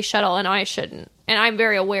that space shuttle and I shouldn't. And I'm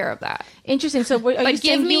very aware of that. Interesting. So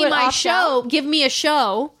give me my show. Give me a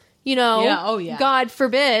show. God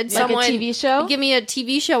forbid, like a TV show. Give me a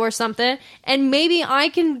TV show or something, and maybe I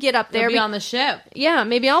can get up there. Be on the ship. Yeah,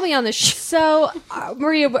 maybe I'll be on the ship. So,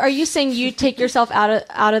 Maria, are you saying you take yourself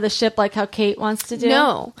out of the ship like how Kate wants to do?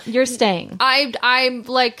 No, you're staying. I'm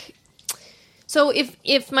like. So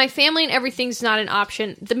if my family and everything's not an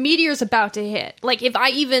option, the meteor's about to hit. Like if I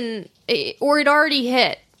even, or it already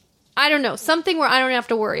hit, I don't know, something where I don't have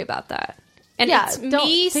to worry about that. And it's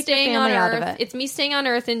me staying on Earth. It's me staying on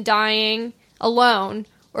Earth and dying alone,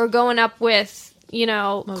 or going up with,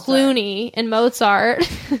 Clooney and Mozart.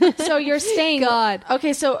 So you're staying. God.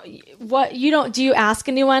 Okay, so what do you ask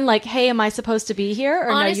anyone like, hey, am I supposed to be here?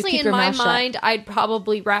 Or honestly, no, you keep in your my mouth shut? mind, I'd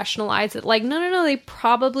probably rationalize it. Like, no, they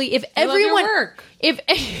probably, if everyone,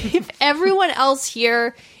 if everyone else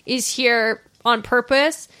here is here on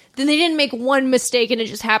purpose, then they didn't make one mistake and it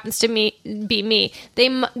just happens to be me.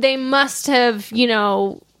 They must have,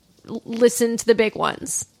 listened to the big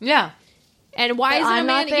ones. Yeah. And why is it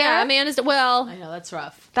Amanda? Yeah, Amanda's. Well, I know that's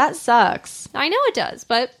rough. That sucks. I know it does,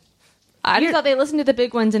 but I thought they listened to the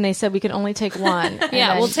big ones and they said we can only take one.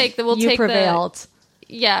 Yeah, we'll take the. You prevailed.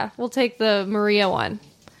 We'll take the Maria one.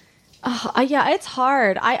 Yeah, it's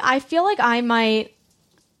hard. I feel like I might.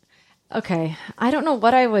 Okay, I don't know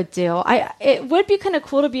what I would do. It would be kind of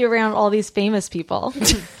cool to be around all these famous people.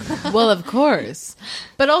 Well, of course,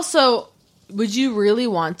 but also. Would you really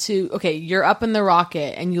want to? Okay, you're up in the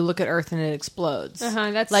rocket and you look at Earth and it explodes.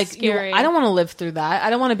 That's like scary. I don't want to live through that. I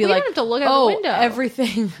don't want to be like, you don't have to look out the window.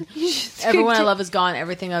 Everything, everyone I love is gone.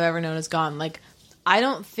 Everything I've ever known is gone. Like, I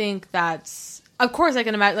don't think that's. Of course, I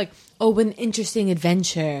can imagine, like, an interesting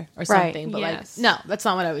adventure or something. But, yes. like, no, that's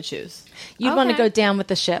not what I would choose. You'd want to go down with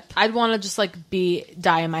the ship. I'd want to just, like,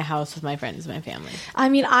 die in my house with my friends and my family. I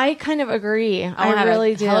mean, I kind of agree. I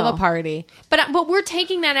really do. Hell of a party. But we're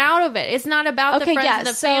taking that out of it. It's not about the friends and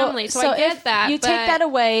the family. So I get that. You take that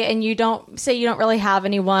away and you don't really have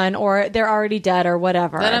anyone or they're already dead or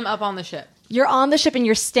whatever. Then I'm up on the ship. You're on the ship and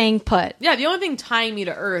you're staying put. Yeah, the only thing tying me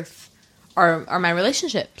to Earth are my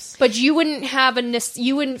relationships. But you wouldn't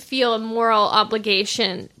you wouldn't feel a moral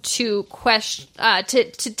obligation to question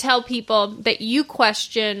to tell people that you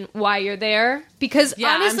question why you're there, because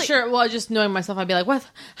honestly, I'm sure. Well, just knowing myself, I'd be like, what?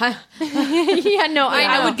 Yeah, no,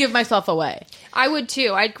 I would give myself away. I would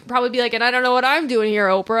too. I'd probably be like, and I don't know what I'm doing here,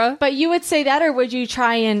 Oprah. But you would say that, or would you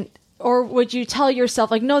or would you tell yourself,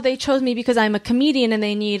 like, no, they chose me because I'm a comedian and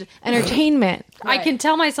they need entertainment? Right. I can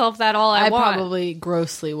tell myself that all I want. I probably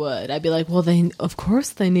grossly would. I'd be like, well, of course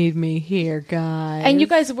they need me here, guys. And you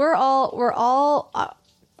guys, we're all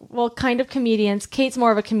kind of comedians. Kate's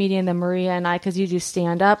more of a comedian than Maria and I, because you do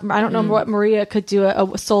stand up. I don't know what Maria could do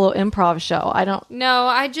a solo improv show. I don't. No,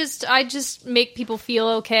 I just make people feel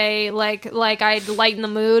okay. Like I lighten the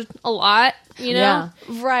mood a lot. You know, yeah.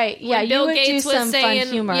 Right? Yeah, when Bill you would Gates do some was saying,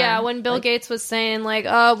 fun humor. Yeah, when Bill Gates was saying like,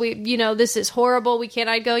 "Oh, this is horrible. We can't."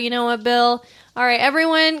 I'd go, "You know what, Bill? All right,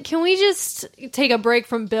 everyone, can we just take a break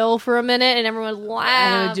from Bill for a minute?" And everyone would laugh.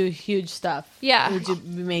 And it would do huge stuff. Yeah, it would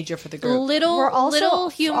be major for the group. We're also little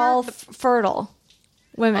humor. all fertile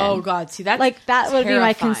women. Oh God, see that? Like that would be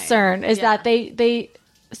my concern. Is that they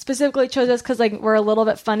specifically chose us because like we're a little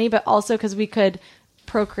bit funny, but also because we could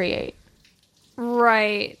procreate.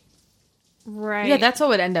 Right. Right. Yeah, that's what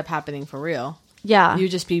would end up happening for real. Yeah. You'd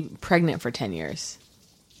just be pregnant for 10 years.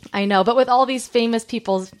 I know, but with all these famous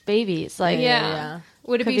people's babies, like... Yeah.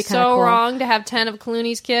 Would it be so cool. Wrong to have 10 of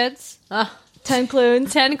Clooney's kids? 10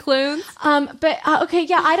 Clunes. 10 Clunes. But, okay,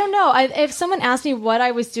 yeah, I don't know. If someone asked me what I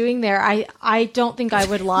was doing there, I don't think I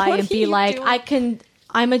would lie and be like,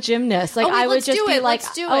 I'm a gymnast. Like, I would just be like,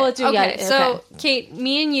 let's do it. Okay, so Kate,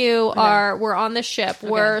 me and you we're on the ship. Okay.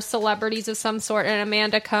 We're celebrities of some sort, and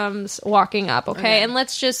Amanda comes walking up. Okay, and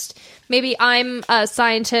let's just maybe I'm a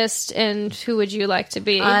scientist, and who would you like to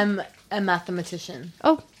be? I'm a mathematician.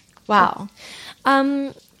 Oh, wow.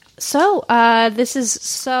 So this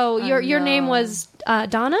is your name was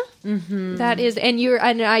Donna. Mm-hmm. That is,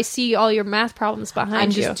 and I see all your math problems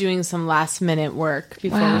behind you. I'm just doing some last minute work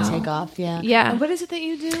before we take off. Yeah. Yeah. And what is it that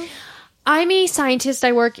you do? I'm a scientist.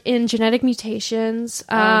 I work in genetic mutations.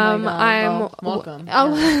 Oh my God. Welcome.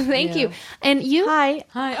 Oh, thank you. And you? Hi.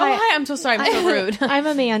 Hi. I'm so sorry. I'm so rude. I'm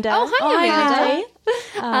Amanda. Oh, hi, Amanda.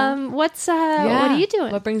 What are you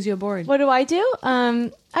doing? What brings you aboard? What do? I do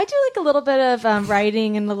like a little bit of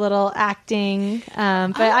writing and a little acting,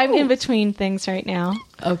 but I'm in between things right now.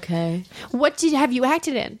 Okay. What have you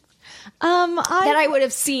acted in? That I would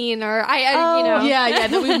have seen, or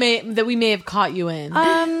that we may have caught you in.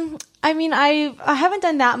 I mean, I haven't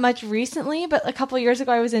done that much recently, but a couple years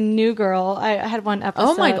ago I was in New Girl. I had one episode.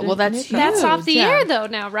 Oh my God! Well, that's off the air though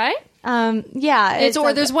now, right? Yeah,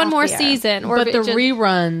 there's one more season, but the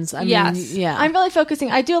reruns. I mean, yeah, I'm really focusing.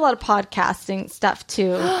 I do a lot of podcasting stuff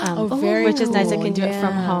too, which is nice. I can do it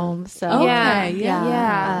from home. So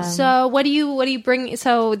yeah. So what do you bring?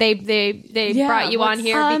 So they brought you on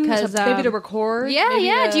here because maybe to record.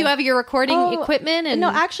 Yeah. Do you have your recording equipment? And no,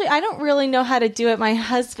 actually, I don't really know how to do it. My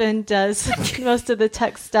husband does most of the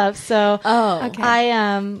tech stuff. So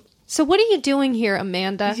okay. So what are you doing here,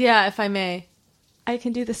 Amanda? Yeah, if I may. I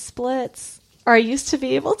can do the splits. Or I used to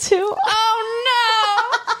be able to.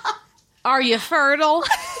 Oh, no! Are you fertile?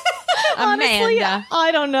 Honestly, Amanda.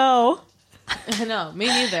 I don't know. No, me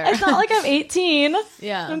neither. It's not like I'm 18.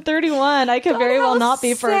 Yeah. I'm 31. I could very well not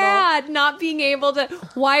be fertile. Sad not being able to.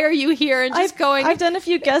 Why are you here and just going? I've done a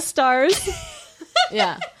few guest stars.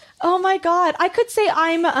 Yeah. Oh my God. I could say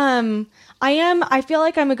I feel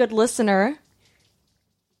like I'm a good listener.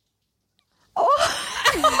 Oh.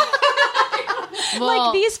 Well,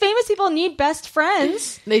 like these famous people need best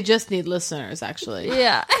friends. They just need listeners, actually.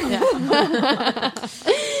 Yeah.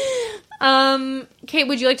 Kate,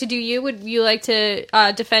 would you like to do you? Would you like to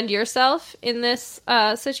defend yourself in this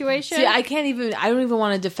situation? See, I don't even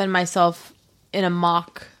want to defend myself in a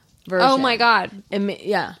mock version. Oh my God.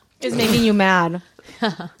 It's making you mad.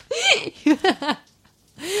 Well,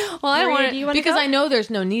 I want to because I know there's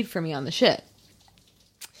no need for me on the ship.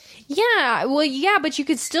 Yeah, well, yeah, but you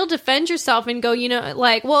could still defend yourself and go,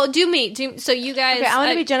 do me. So you guys... Okay, I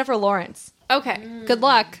want to be Jennifer Lawrence. Okay, good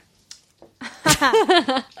luck.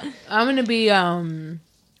 I'm going to be a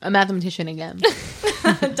mathematician again.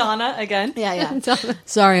 Donna again? Yeah.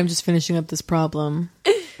 Sorry, I'm just finishing up this problem.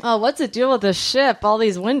 Oh, what's the deal with the ship? All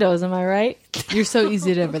these windows, am I right? You're so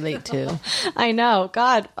easy to relate to. I know.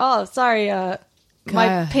 God. Oh, sorry.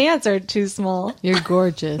 My pants are too small. You're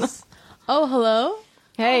gorgeous. Oh, hello.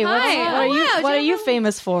 Hey, hi. what are you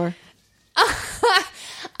famous for?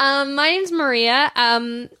 My name's Maria.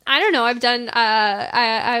 I don't know. I've done.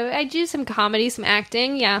 I do some comedy, some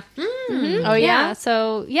acting. Yeah. Mm-hmm. Oh yeah.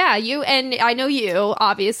 So yeah, you and I know you.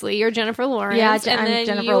 Obviously, you're Jennifer Lawrence. Yeah, and I'm then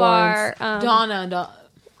Jennifer you Lawrence. are Donna.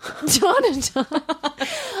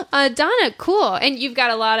 Donna, cool. And you've got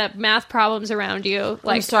a lot of math problems around you.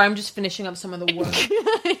 I'm sorry, I'm just finishing up some of the work.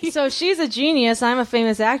 So she's a genius. I'm a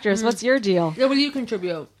famous actress. What's your deal? Yeah, what do you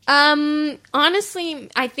contribute? Honestly,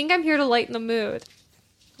 I think I'm here to lighten the mood.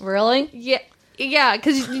 Really? Yeah,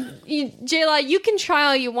 because Jayla, you can try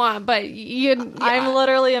all you want, but I'm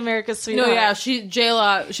literally America's sweetheart. No, yeah,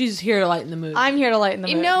 Jayla, she's here to lighten the mood. I'm here to lighten the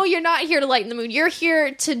mood. No, you're not here to lighten the mood. You're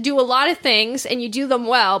here to do a lot of things, and you do them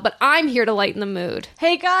well. But I'm here to lighten the mood.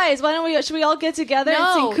 Hey guys, why don't we? Should we all get together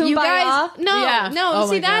and sing Kumbaya? You guys, no. Oh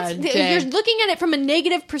See, my that's God, Jay. you're looking at it from a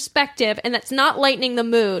negative perspective, and that's not lightening the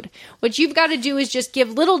mood. What you've got to do is just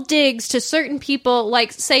give little digs to certain people,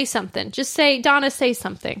 like say something. Just say, Donna, say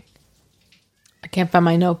something. I can't find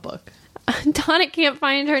my notebook. Donna can't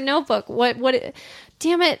find her notebook. What?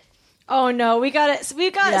 Damn it. Oh no, we got it. We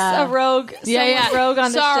got a rogue. Rogue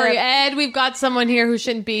on the Sorry, ship. Ed. We've got someone here who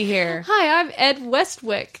shouldn't be here. Hi, I'm Ed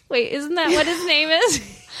Westwick. Wait, isn't that what his name is?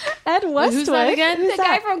 Ed Westwick. Who's that again? The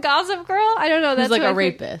guy from Gossip Girl? I don't know. That's He's like who a I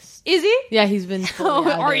think. rapist. Is he? Yeah, he's been.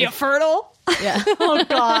 Are you fertile? Yeah. Oh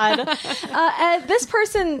God. This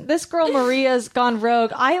girl Maria's gone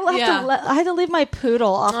rogue. I had to leave my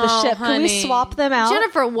poodle off the ship. Can we swap them out?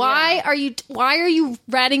 Jennifer, why are you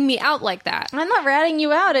ratting me out like that? I'm not ratting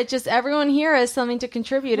you out. It's just everyone here has something to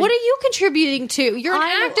contribute. What are you contributing to? You're an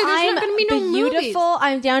actor. There's not going to be no beautiful. movies.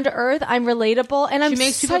 I'm down to earth. I'm relatable, and I'm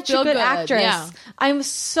such a good actress. Yeah. I'm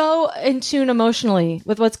so in tune emotionally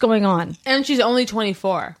with what's going on. And she's only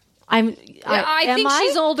 24. I think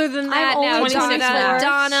she's older than that I'm now. only 26.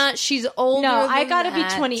 Donna, she's older. No, than I gotta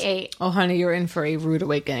that. be 28. Oh, honey, you're in for a rude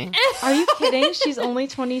awakening. Are you kidding? She's only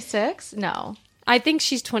 26? No. I think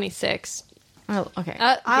she's 26. Oh, okay.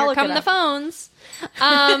 I'll look come it the up. phones.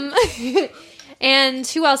 And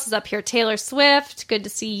who else is up here? Taylor Swift. Good to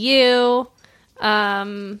see you.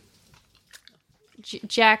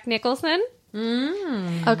 Jack Nicholson.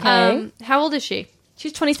 Okay. How old is she?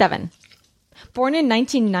 She's 27. Born in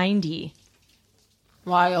 1990.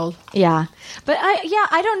 Wild. Yeah. But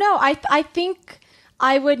I don't know. I think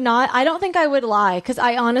I would not. I don't think I would lie because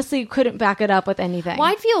I honestly couldn't back it up with anything. Well,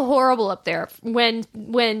 I'd feel horrible up there when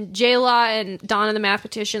J-Law and Donna the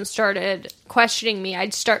Mathematician started questioning me.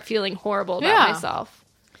 I'd start feeling horrible about myself.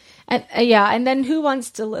 And and then who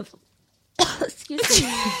wants to live? Excuse me.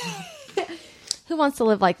 Who wants to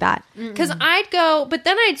live like that? Because I'd go, but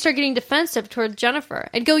then I'd start getting defensive towards Jennifer.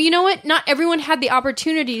 I'd go, you know what? Not everyone had the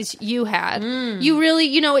opportunities you had. You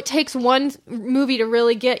really, it takes one movie to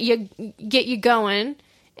really get you going.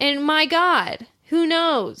 And my God, who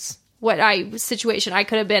knows what situation I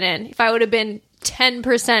could have been in if I would have been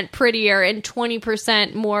 10% prettier and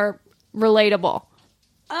 20% more relatable.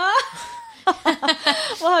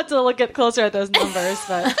 We'll have to look closer at those numbers,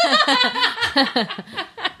 but.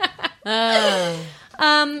 I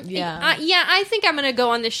think I'm gonna go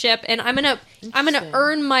on the ship, and I'm gonna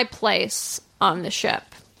earn my place on the ship.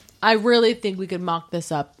 I really think we could mock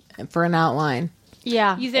this up for an outline.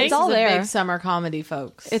 Yeah, you think it's all this is there? A big summer comedy,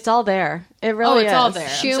 folks. It's all there. It really is. It's all there.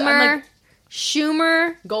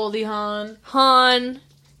 Schumer, Goldie Hawn,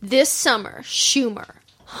 this summer. Schumer,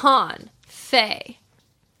 Hawn, Faye.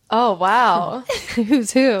 Oh wow,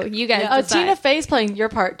 who's who? You guys. Oh, decide. Tina Fey's playing your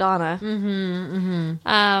part, Donna.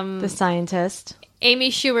 The scientist.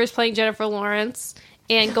 Amy Schumer's playing Jennifer Lawrence,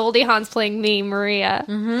 and Goldie Hawn's playing me, Maria.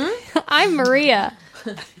 I'm Maria.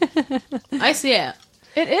 I see it.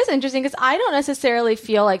 It is interesting because I don't necessarily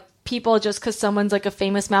feel like people just because someone's like a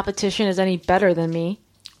famous mathematician is any better than me.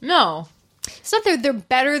 No. It's not that they're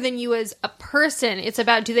better than you as a person. It's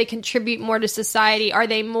about, do they contribute more to society? Are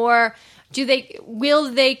they more... Will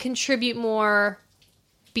they contribute more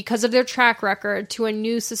because of their track record to a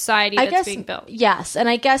new society that's being built? Yes, and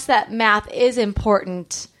I guess that math is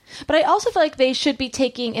important. But I also feel like they should be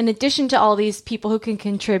taking, in addition to all these people who can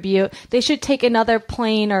contribute, they should take another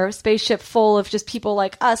plane or spaceship full of just people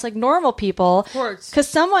like us, like normal people. Of course. Because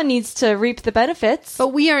someone needs to reap the benefits.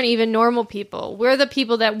 But we aren't even normal people. We're the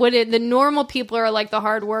people that the normal people are like the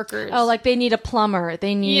hard workers. Oh, like they need a plumber.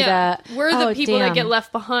 They need We're the people that get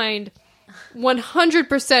left behind.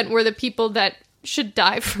 100% we're the people that should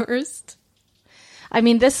die first. I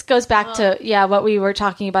mean, this goes back to, what we were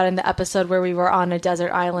talking about in the episode where we were on a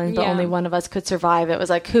desert island, but only one of us could survive. It was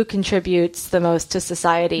like, who contributes the most to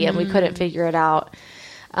society? And we couldn't figure it out.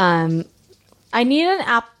 I need an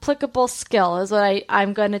applicable skill is what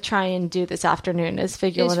I'm going to try and do this afternoon is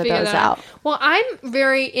figure one of those out. Well, I'm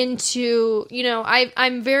very into,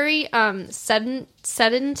 I'm very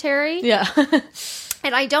sedentary. Yeah.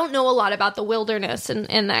 And I don't know a lot about the wilderness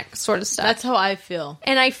and that sort of stuff. That's how I feel.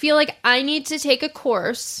 And I feel like I need to take a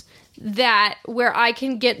course where I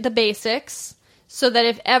can get the basics so that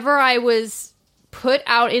if ever I was put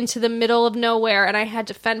out into the middle of nowhere and I had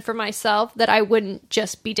to fend for myself, that I wouldn't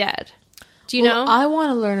just be dead. Do you know? I want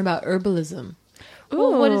to learn about herbalism.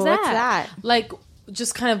 Ooh, what is that? What's that? Like,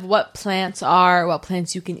 just kind of what plants are, what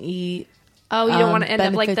plants you can eat. Oh, you don't want to end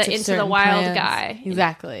up like the benefits of Into the certain Wild plants. guy.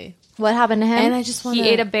 Exactly. What happened to him? And I just want He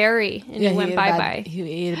ate a berry and he went bye-bye. He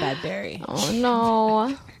ate a bad berry. Oh,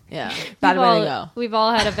 no. Yeah. Bad way to go. We've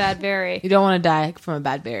all had a bad berry. You don't want to die from a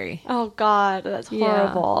bad berry. Oh, God. That's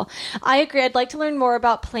horrible. I agree. I'd like to learn more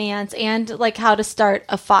about plants and, like, how to start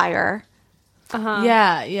a fire. Uh-huh.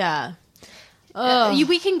 Yeah.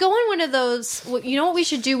 We can go on one of those. You know what we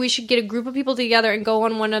should do? We should get a group of people together and go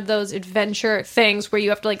on one of those adventure things where you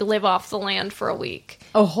have to like live off the land for a week.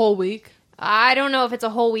 A whole week? I don't know if it's a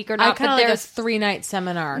whole week or not. I kind of like a 3-night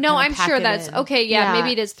seminar. No, I'm sure that's okay. Yeah,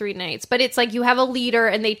 maybe it is 3 nights, but it's like you have a leader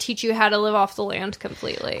and they teach you how to live off the land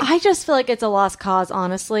completely. I just feel like it's a lost cause,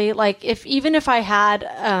 honestly. Like even if I had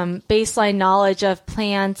baseline knowledge of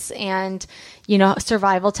plants and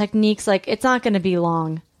survival techniques, like it's not going to be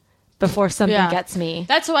long before something gets me.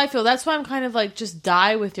 That's how I feel. That's why I'm kind of like, just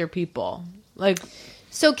die with your people. Like,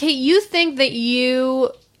 so Kate, you think that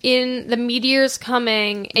in the meteor's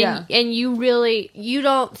coming and you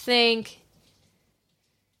don't think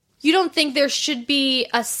there should be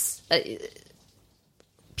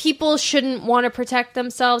people shouldn't want to protect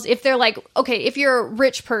themselves if they're like, okay, if you're a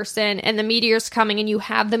rich person and the meteor's coming and you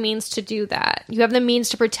have the means to do that, you have the means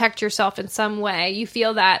to protect yourself in some way, you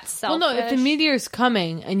feel that selfish. Well, no, if the meteor's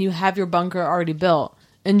coming and you have your bunker already built,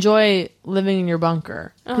 enjoy living in your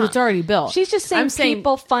bunker because it's already built. She's just saying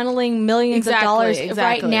people funneling millions of dollars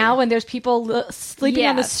right now when there's people sleeping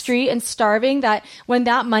on the street and starving, that when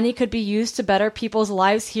that money could be used to better people's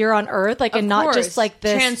lives here on Earth, like, and not just like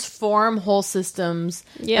this. Transform whole systems.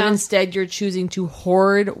 Yeah. And instead you're choosing to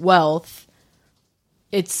hoard wealth.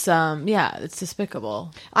 It's it's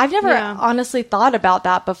despicable. I've never honestly thought about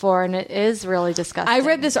that before, and it is really disgusting. I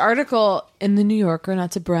read this article in the New Yorker,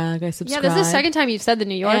 not to brag. I subscribe. Yeah, this is the second time you've said the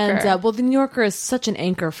New Yorker. And the New Yorker is such an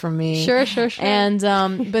anchor for me. Sure. And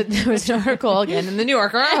but there was an article again in the New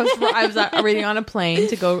Yorker. I was reading on a plane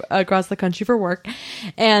to go across the country for work,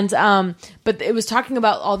 and but it was talking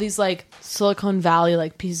about all these like Silicon Valley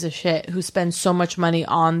like pieces of shit who spend so much money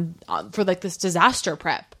on for like this disaster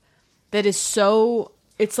prep that is so.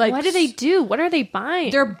 It's like, what do they do? What are they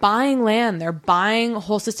buying? They're buying land. They're buying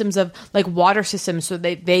whole systems of like water systems so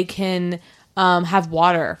they can have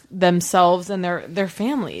water themselves and their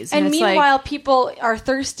families. And meanwhile, people are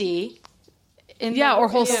thirsty. Or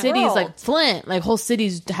whole cities world. like Flint, like whole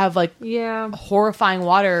cities have like horrifying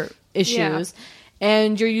water issues.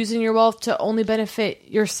 And you're using your wealth to only benefit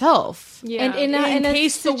yourself. Yeah. And in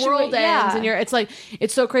case the world ends, and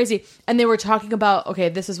it's so crazy. And they were talking about, okay,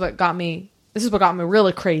 this is what got me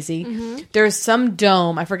really crazy. Mm-hmm. There's some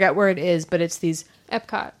dome, I forget where it is, but it's these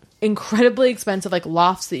Epcot, incredibly expensive like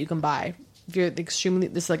lofts that you can buy if you're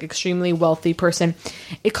extremely wealthy person.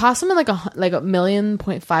 It costs something like $1.5 million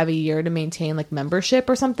a year to maintain like membership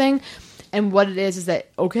or something. And what it is that,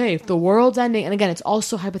 okay, if the world's ending, and again, it's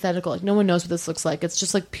also hypothetical. Like no one knows what this looks like. It's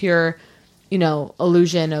just like pure,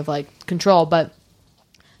 illusion of like control. But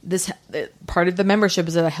this part of the membership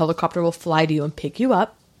is that a helicopter will fly to you and pick you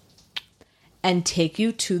up and take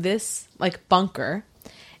you to this like bunker,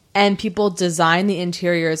 and people design the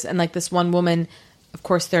interiors. And like this one woman, of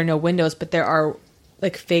course there are no windows, but there are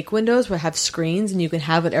like fake windows where have screens and you can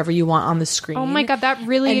have whatever you want on the screen. Oh my God, that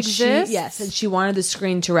really exists? Yes. And she wanted the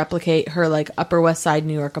screen to replicate her like Upper West Side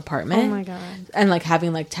New York apartment. Oh my God. And like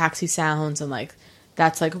having like taxi sounds and like,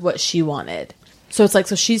 that's like what she wanted. So it's like,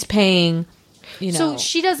 so she's paying, So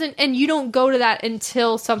she doesn't, and you don't go to that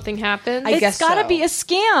until something happens? It's got to be a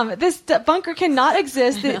scam. This bunker cannot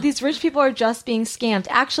exist. These rich people are just being scammed.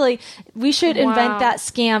 Actually, we should invent that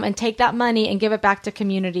scam and take that money and give it back to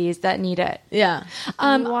communities that need it. Yeah.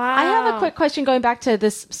 I have a quick question going back to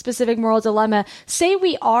this specific moral dilemma. Say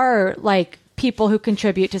we are like people who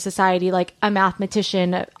contribute to society, like a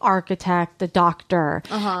mathematician, an architect, a doctor.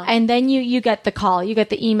 And then you get the call. You get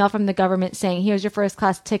the email from the government saying, here's your first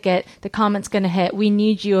class ticket. The comet's going to hit. We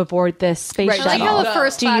need you aboard this space shuttle. I like how the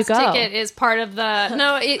first Do you class go? ticket is part of the...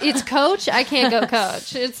 No, it's coach. I can't go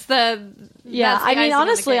coach. It's the... Yeah, that's the I mean, icing on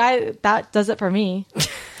the honestly, cake. that does it for me.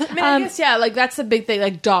 I mean, I guess, yeah, like, that's the big thing,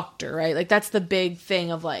 like, doctor, right? Like, that's the big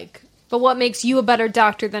thing of, like... But what makes you a better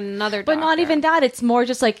doctor than another doctor? But not even that. It's more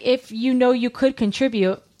just like, if you know you could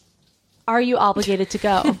contribute, are you obligated to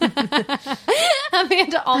go?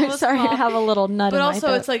 Amanda I'm almost sorry to called. have a little nut But in my also,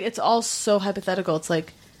 throat. it's like, it's all so hypothetical. It's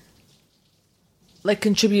like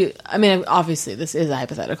contribute. I mean, obviously, this is a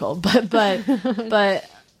hypothetical, but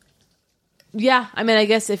yeah. I mean, I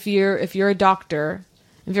guess if you're a doctor,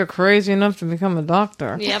 if you're crazy enough to become a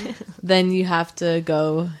doctor, Yep. then you have to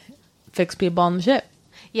go fix people on the ship.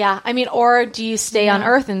 Yeah, I mean, or do you stay on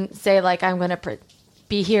Earth and say, like, I'm going to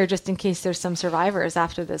be here just in case there's some survivors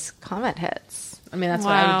after this comet hits? I mean, that's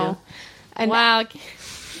what I would do. And Wow.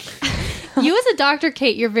 You as a doctor,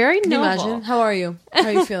 Kate, you're very Can you noble. imagine? How are you? How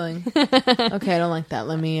are you feeling? Okay, I don't like that.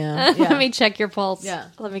 Let me, Let me check your pulse. yeah.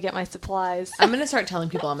 let me get my supplies. I'm going to start telling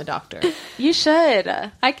people I'm a doctor. You should.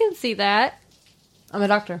 I can see that. I'm a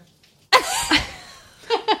doctor.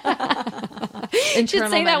 You should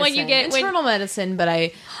say that when you get... internal medicine, but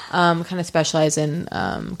I kind of specialize in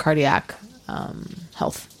cardiac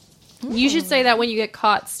health. You should say that when you get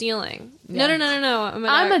caught stealing. No.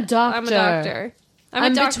 I'm a doctor. I'm a doctor.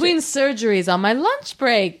 I'm a doctor. between surgeries on my lunch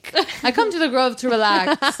break. I come to the Grove to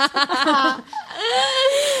relax.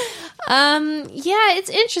 Yeah, it's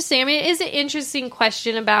interesting. I mean, it is an interesting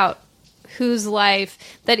question about whose life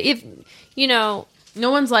that if, no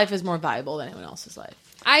one's life is more valuable than anyone else's life.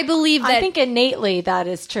 I believe that... I think innately that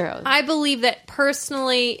is true. I believe that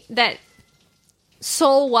personally, that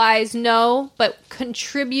soul-wise, no, but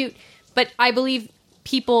contribute... But I believe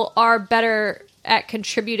people are better at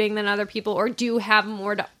contributing than other people, or do have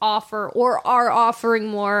more to offer, or are offering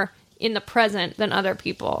more in the present than other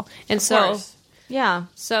people. And Yeah.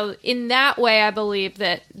 So in that way, I believe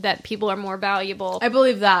that people are more valuable. I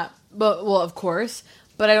believe that, but well, of course,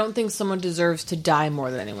 but I don't think someone deserves to die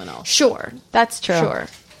more than anyone else. Sure. That's true. Sure.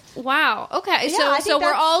 Wow. Okay. I think So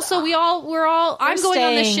we're that's- all. I'm going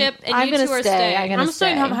on the staying. ship, and I'm you gonna two are stay. staying. I'm gonna I'm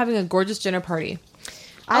staying stay. home having a gorgeous dinner party.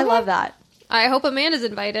 I love that. I hope Amanda's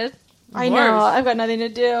invited. I know. I've got nothing to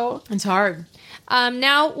do. It's hard.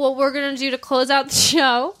 Now, what we're going to do to close out the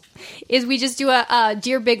show is we just do a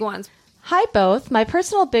Dear Big Ones. Hi, both. My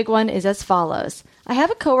personal big one is as follows. I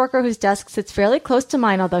have a coworker whose desk sits fairly close to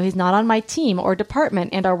mine, although he's not on my team or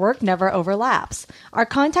department, and our work never overlaps. Our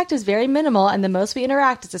contact is very minimal, and the most we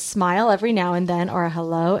interact is a smile every now and then or a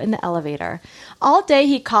hello in the elevator. All day,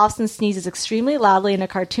 he coughs and sneezes extremely loudly in a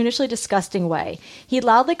cartoonishly disgusting way. He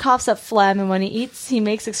loudly coughs up phlegm, and when he eats, he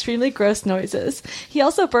makes extremely gross noises. He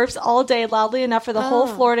also burps all day loudly enough for the whole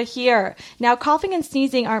floor to hear. Now, coughing and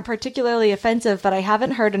sneezing aren't particularly offensive, but I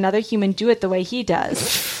haven't heard another human do it the way he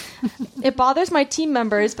does. It bothers my team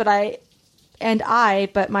members, but my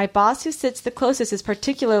boss who sits the closest is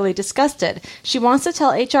particularly disgusted. She wants to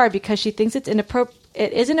tell HR because she thinks it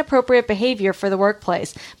is inappropriate behavior for the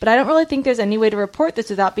workplace, but I don't really think there's any way to report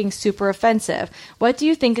this without being super offensive. What do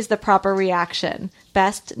you think is the proper reaction?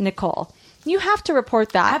 Best, Nicole. You have to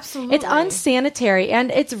report that. Absolutely. It's unsanitary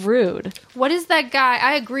and it's rude. What is that guy?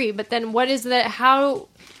 I agree, but then what is that? How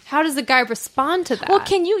does the guy respond to that? Well,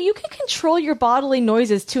 you can control your bodily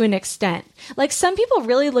noises to an extent. Like, some people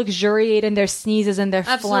really luxuriate in their sneezes and their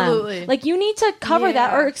Absolutely. phlegm. Like, you need to cover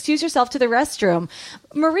that or excuse yourself to the restroom.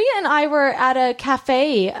 Maria and I were at a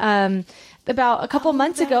cafe about a couple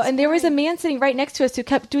months ago, and there was a man sitting right next to us who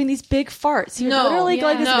kept doing these big farts. He was literally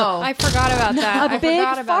going this I forgot about that. a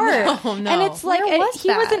big fart. No. And it's like, Where was he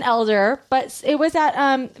was that? an elder, but it was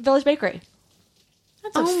at Village Bakery.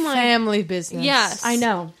 That's a family business. Yes. I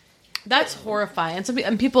know. That's horrifying.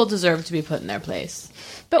 And people deserve to be put in their place.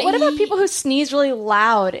 But what about people who sneeze really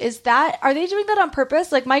loud? Are they doing that on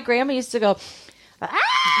purpose? Like, my grandma used to go, ah!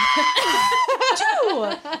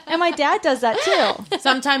 And my dad does that too.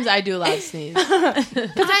 Sometimes I do a loud sneeze. Because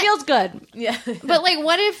it feels good. Yeah. But like,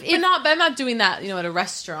 what if But I'm not doing that, at a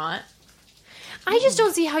restaurant. I just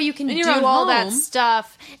don't see how you can In do your own all that home.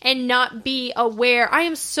 stuff and not be aware. I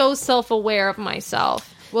am so self-aware of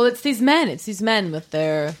myself. Well, it's these men. It's these men with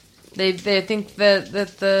their... They think that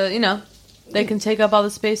They can take up all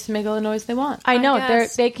the space to make all the noise they want. I know.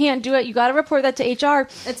 guess. They can't do it. You got to report that to HR.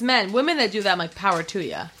 It's men. Women that do that, I'm like, power to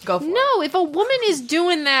you. Go for it. No, if a woman is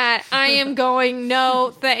doing that, I am going,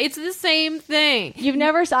 no, it's the same thing.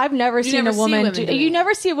 I've never seen a woman you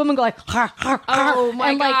never see a woman go like, har, har, har, Oh my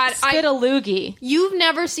and God. like spit a loogie. You've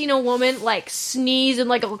never seen a woman like sneeze and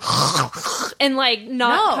like and like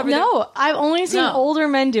not cover No, I've only seen older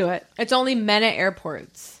men do it. It's only men at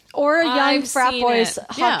airports. Or young I've frat seen boys it.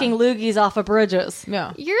 hawking loogies off of bridges.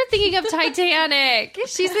 Yeah. You're thinking of Titanic.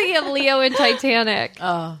 She's thinking of Leo in Titanic.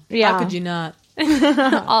 Oh, Yeah. how could you not?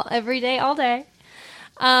 Every day, all day.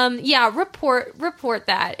 Report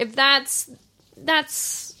that. If that's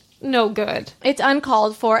no good. It's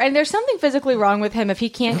uncalled for. And there's something physically wrong with him. If he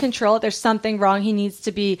can't control it, there's something wrong. He needs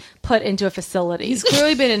to be put into a facility. He's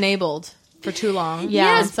clearly been enabled for too long.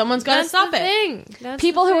 Yeah. And someone's got to stop it.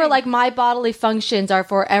 People who are like, my bodily functions are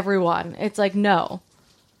for everyone. It's like, no.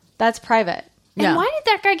 That's private. And why did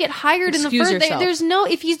that guy get hired in the Excuse first? yourself. There's no.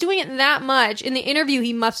 If he's doing it that much in the interview,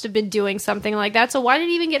 he must have been doing something like that. So why did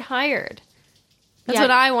he even get hired? That's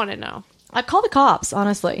what I want to know. I'd call the cops,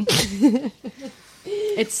 honestly.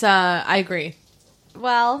 It's, I agree.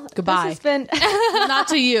 Well, Goodbye. This has been Not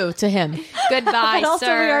to you, to him. Goodbye, but also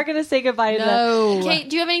sir. we are going to say goodbye to them. No. Kate,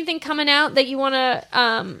 do you have anything coming out that you want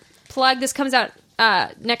to plug? This comes out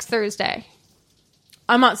next Thursday.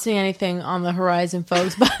 I'm not seeing anything on the horizon,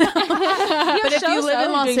 folks. But if you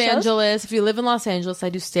live in Los Angeles, I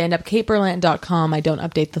do stand up. KateBerlant.com. I don't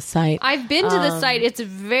update the site. I've been to the site. It's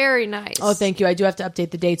very nice. Oh, thank you. I do have to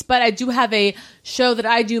update the dates. But I do have a show that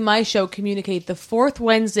I do, my show, Communicate, the fourth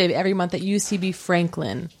Wednesday of every month at UCB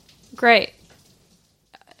Franklin. Great.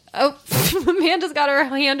 Oh, Amanda's got her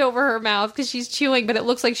hand over her mouth because she's chewing, but it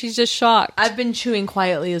looks like she's just shocked. I've been chewing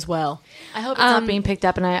quietly as well. I hope it's not being picked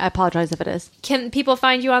up, and I apologize if it is. Can people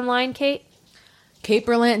find you online, Kate?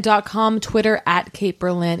 KateBerlant.com, Twitter at Kate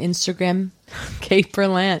Berlant, Instagram Kate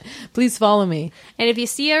Berlant. Please follow me. And if you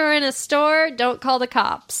see her in a store, don't call the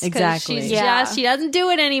cops. 'Cause Exactly. She doesn't do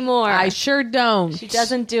it anymore. I sure don't. She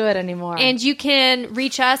doesn't do it anymore. And you can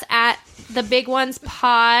reach us at The Big Ones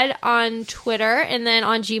Pod on Twitter, and then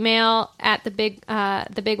on Gmail at the Big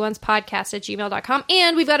Ones Podcast at gmail.com.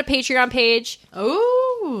 And we've got a Patreon page.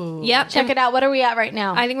 Ooh. Yep. check it out. What are we at right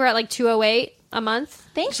now? I think we're at like 208 a month.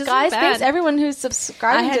 Thanks, which isn't guys. bad. Thanks, everyone who's I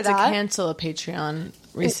subscribing had to to that. cancel a Patreon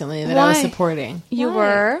recently that I was Why? supporting. You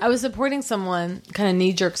were? I was supporting someone, kind of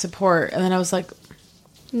knee-jerk support, and then I was like,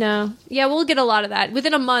 No. Yeah, we'll get a lot of that.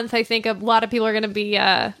 Within a month, I think a lot of people are going to be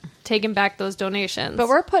taking back those donations. But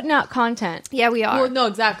we're putting out content. Yeah, we are. well, no,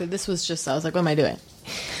 exactly. This was just, I was like, what am I doing?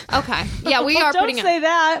 Okay. Yeah, we are Don't putting say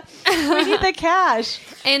that. We need the cash.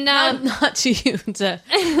 And Not to you, to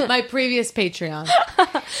my previous Patreon.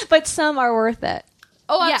 But some are worth it.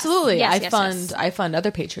 Oh, Yes. absolutely. Yes, I fund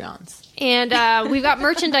other Patreons. And we've got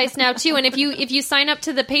merchandise now too. And if you sign up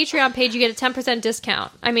to the Patreon page, you get a 10%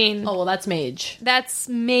 discount. I mean, Oh, well, that's mage. that's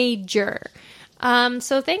major.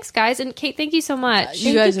 So thanks, guys, and Kate, thank you so much.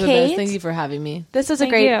 You guys are the best. Kate. Thank you for having me. This was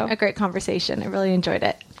Thank a you. great conversation. I really enjoyed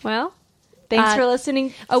it. Well, Thanks for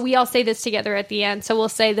listening. Oh, we all say this together at the end. So we'll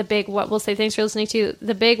say we'll say thanks for listening to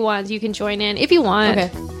the big ones. You can join in if you want. Okay.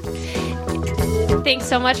 Thanks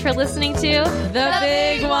so much for listening to The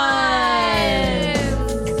Big One.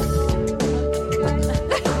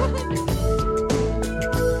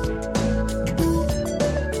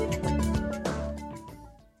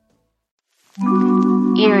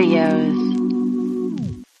 Erios.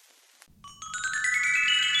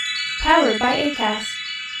 Powered by Acast.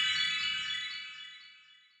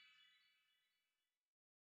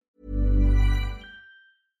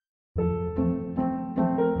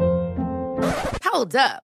 Hold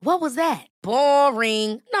up. What was that?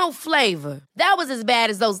 Boring. No flavor. That was as bad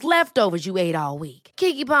as those leftovers you ate all week.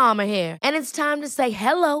 Keke Palmer here, and it's time to say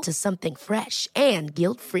hello to something fresh and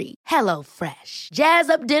guilt-free. Hello Fresh. Jazz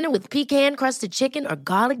up dinner with pecan-crusted chicken or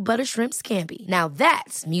garlic butter shrimp scampi. Now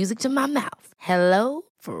that's music to my mouth. Hello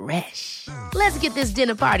Fresh. Let's get this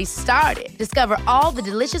dinner party started. Discover all the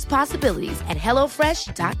delicious possibilities at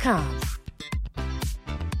hellofresh.com.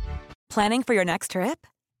 Planning for your next trip?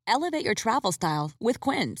 Elevate your travel style with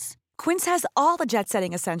Quince. Quince has all the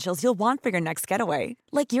jet-setting essentials you'll want for your next getaway,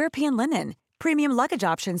 like European linen, premium luggage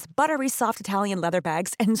options, buttery soft Italian leather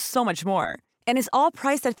bags, and so much more. And is all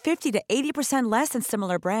priced at 50 to 80% less than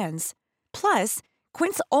similar brands. Plus,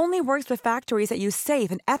 Quince only works with factories that use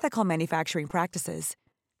safe and ethical manufacturing practices.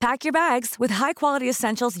 Pack your bags with high-quality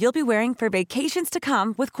essentials you'll be wearing for vacations to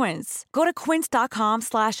come with Quince. Go to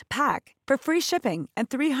quince.com/pack for free shipping and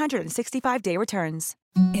 365-day returns.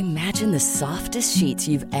 Imagine the softest sheets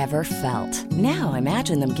you've ever felt. Now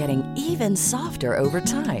imagine them getting even softer over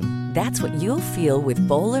time. That's what you'll feel with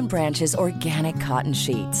Bowl and Branch's organic cotton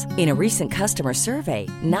sheets. In a recent customer survey,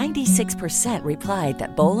 96% replied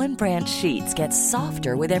that Bowl and Branch sheets get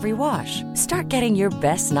softer with every wash. Start getting your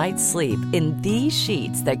best night's sleep in these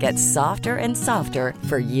sheets that get softer and softer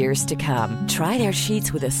for years to come. Try their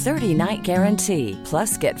sheets with a 30-night guarantee.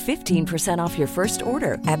 Plus, get 15% off your first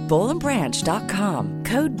order at bowlandbranch.com.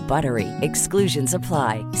 Code BUTTERY. Exclusions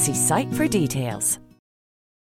apply. See site for details.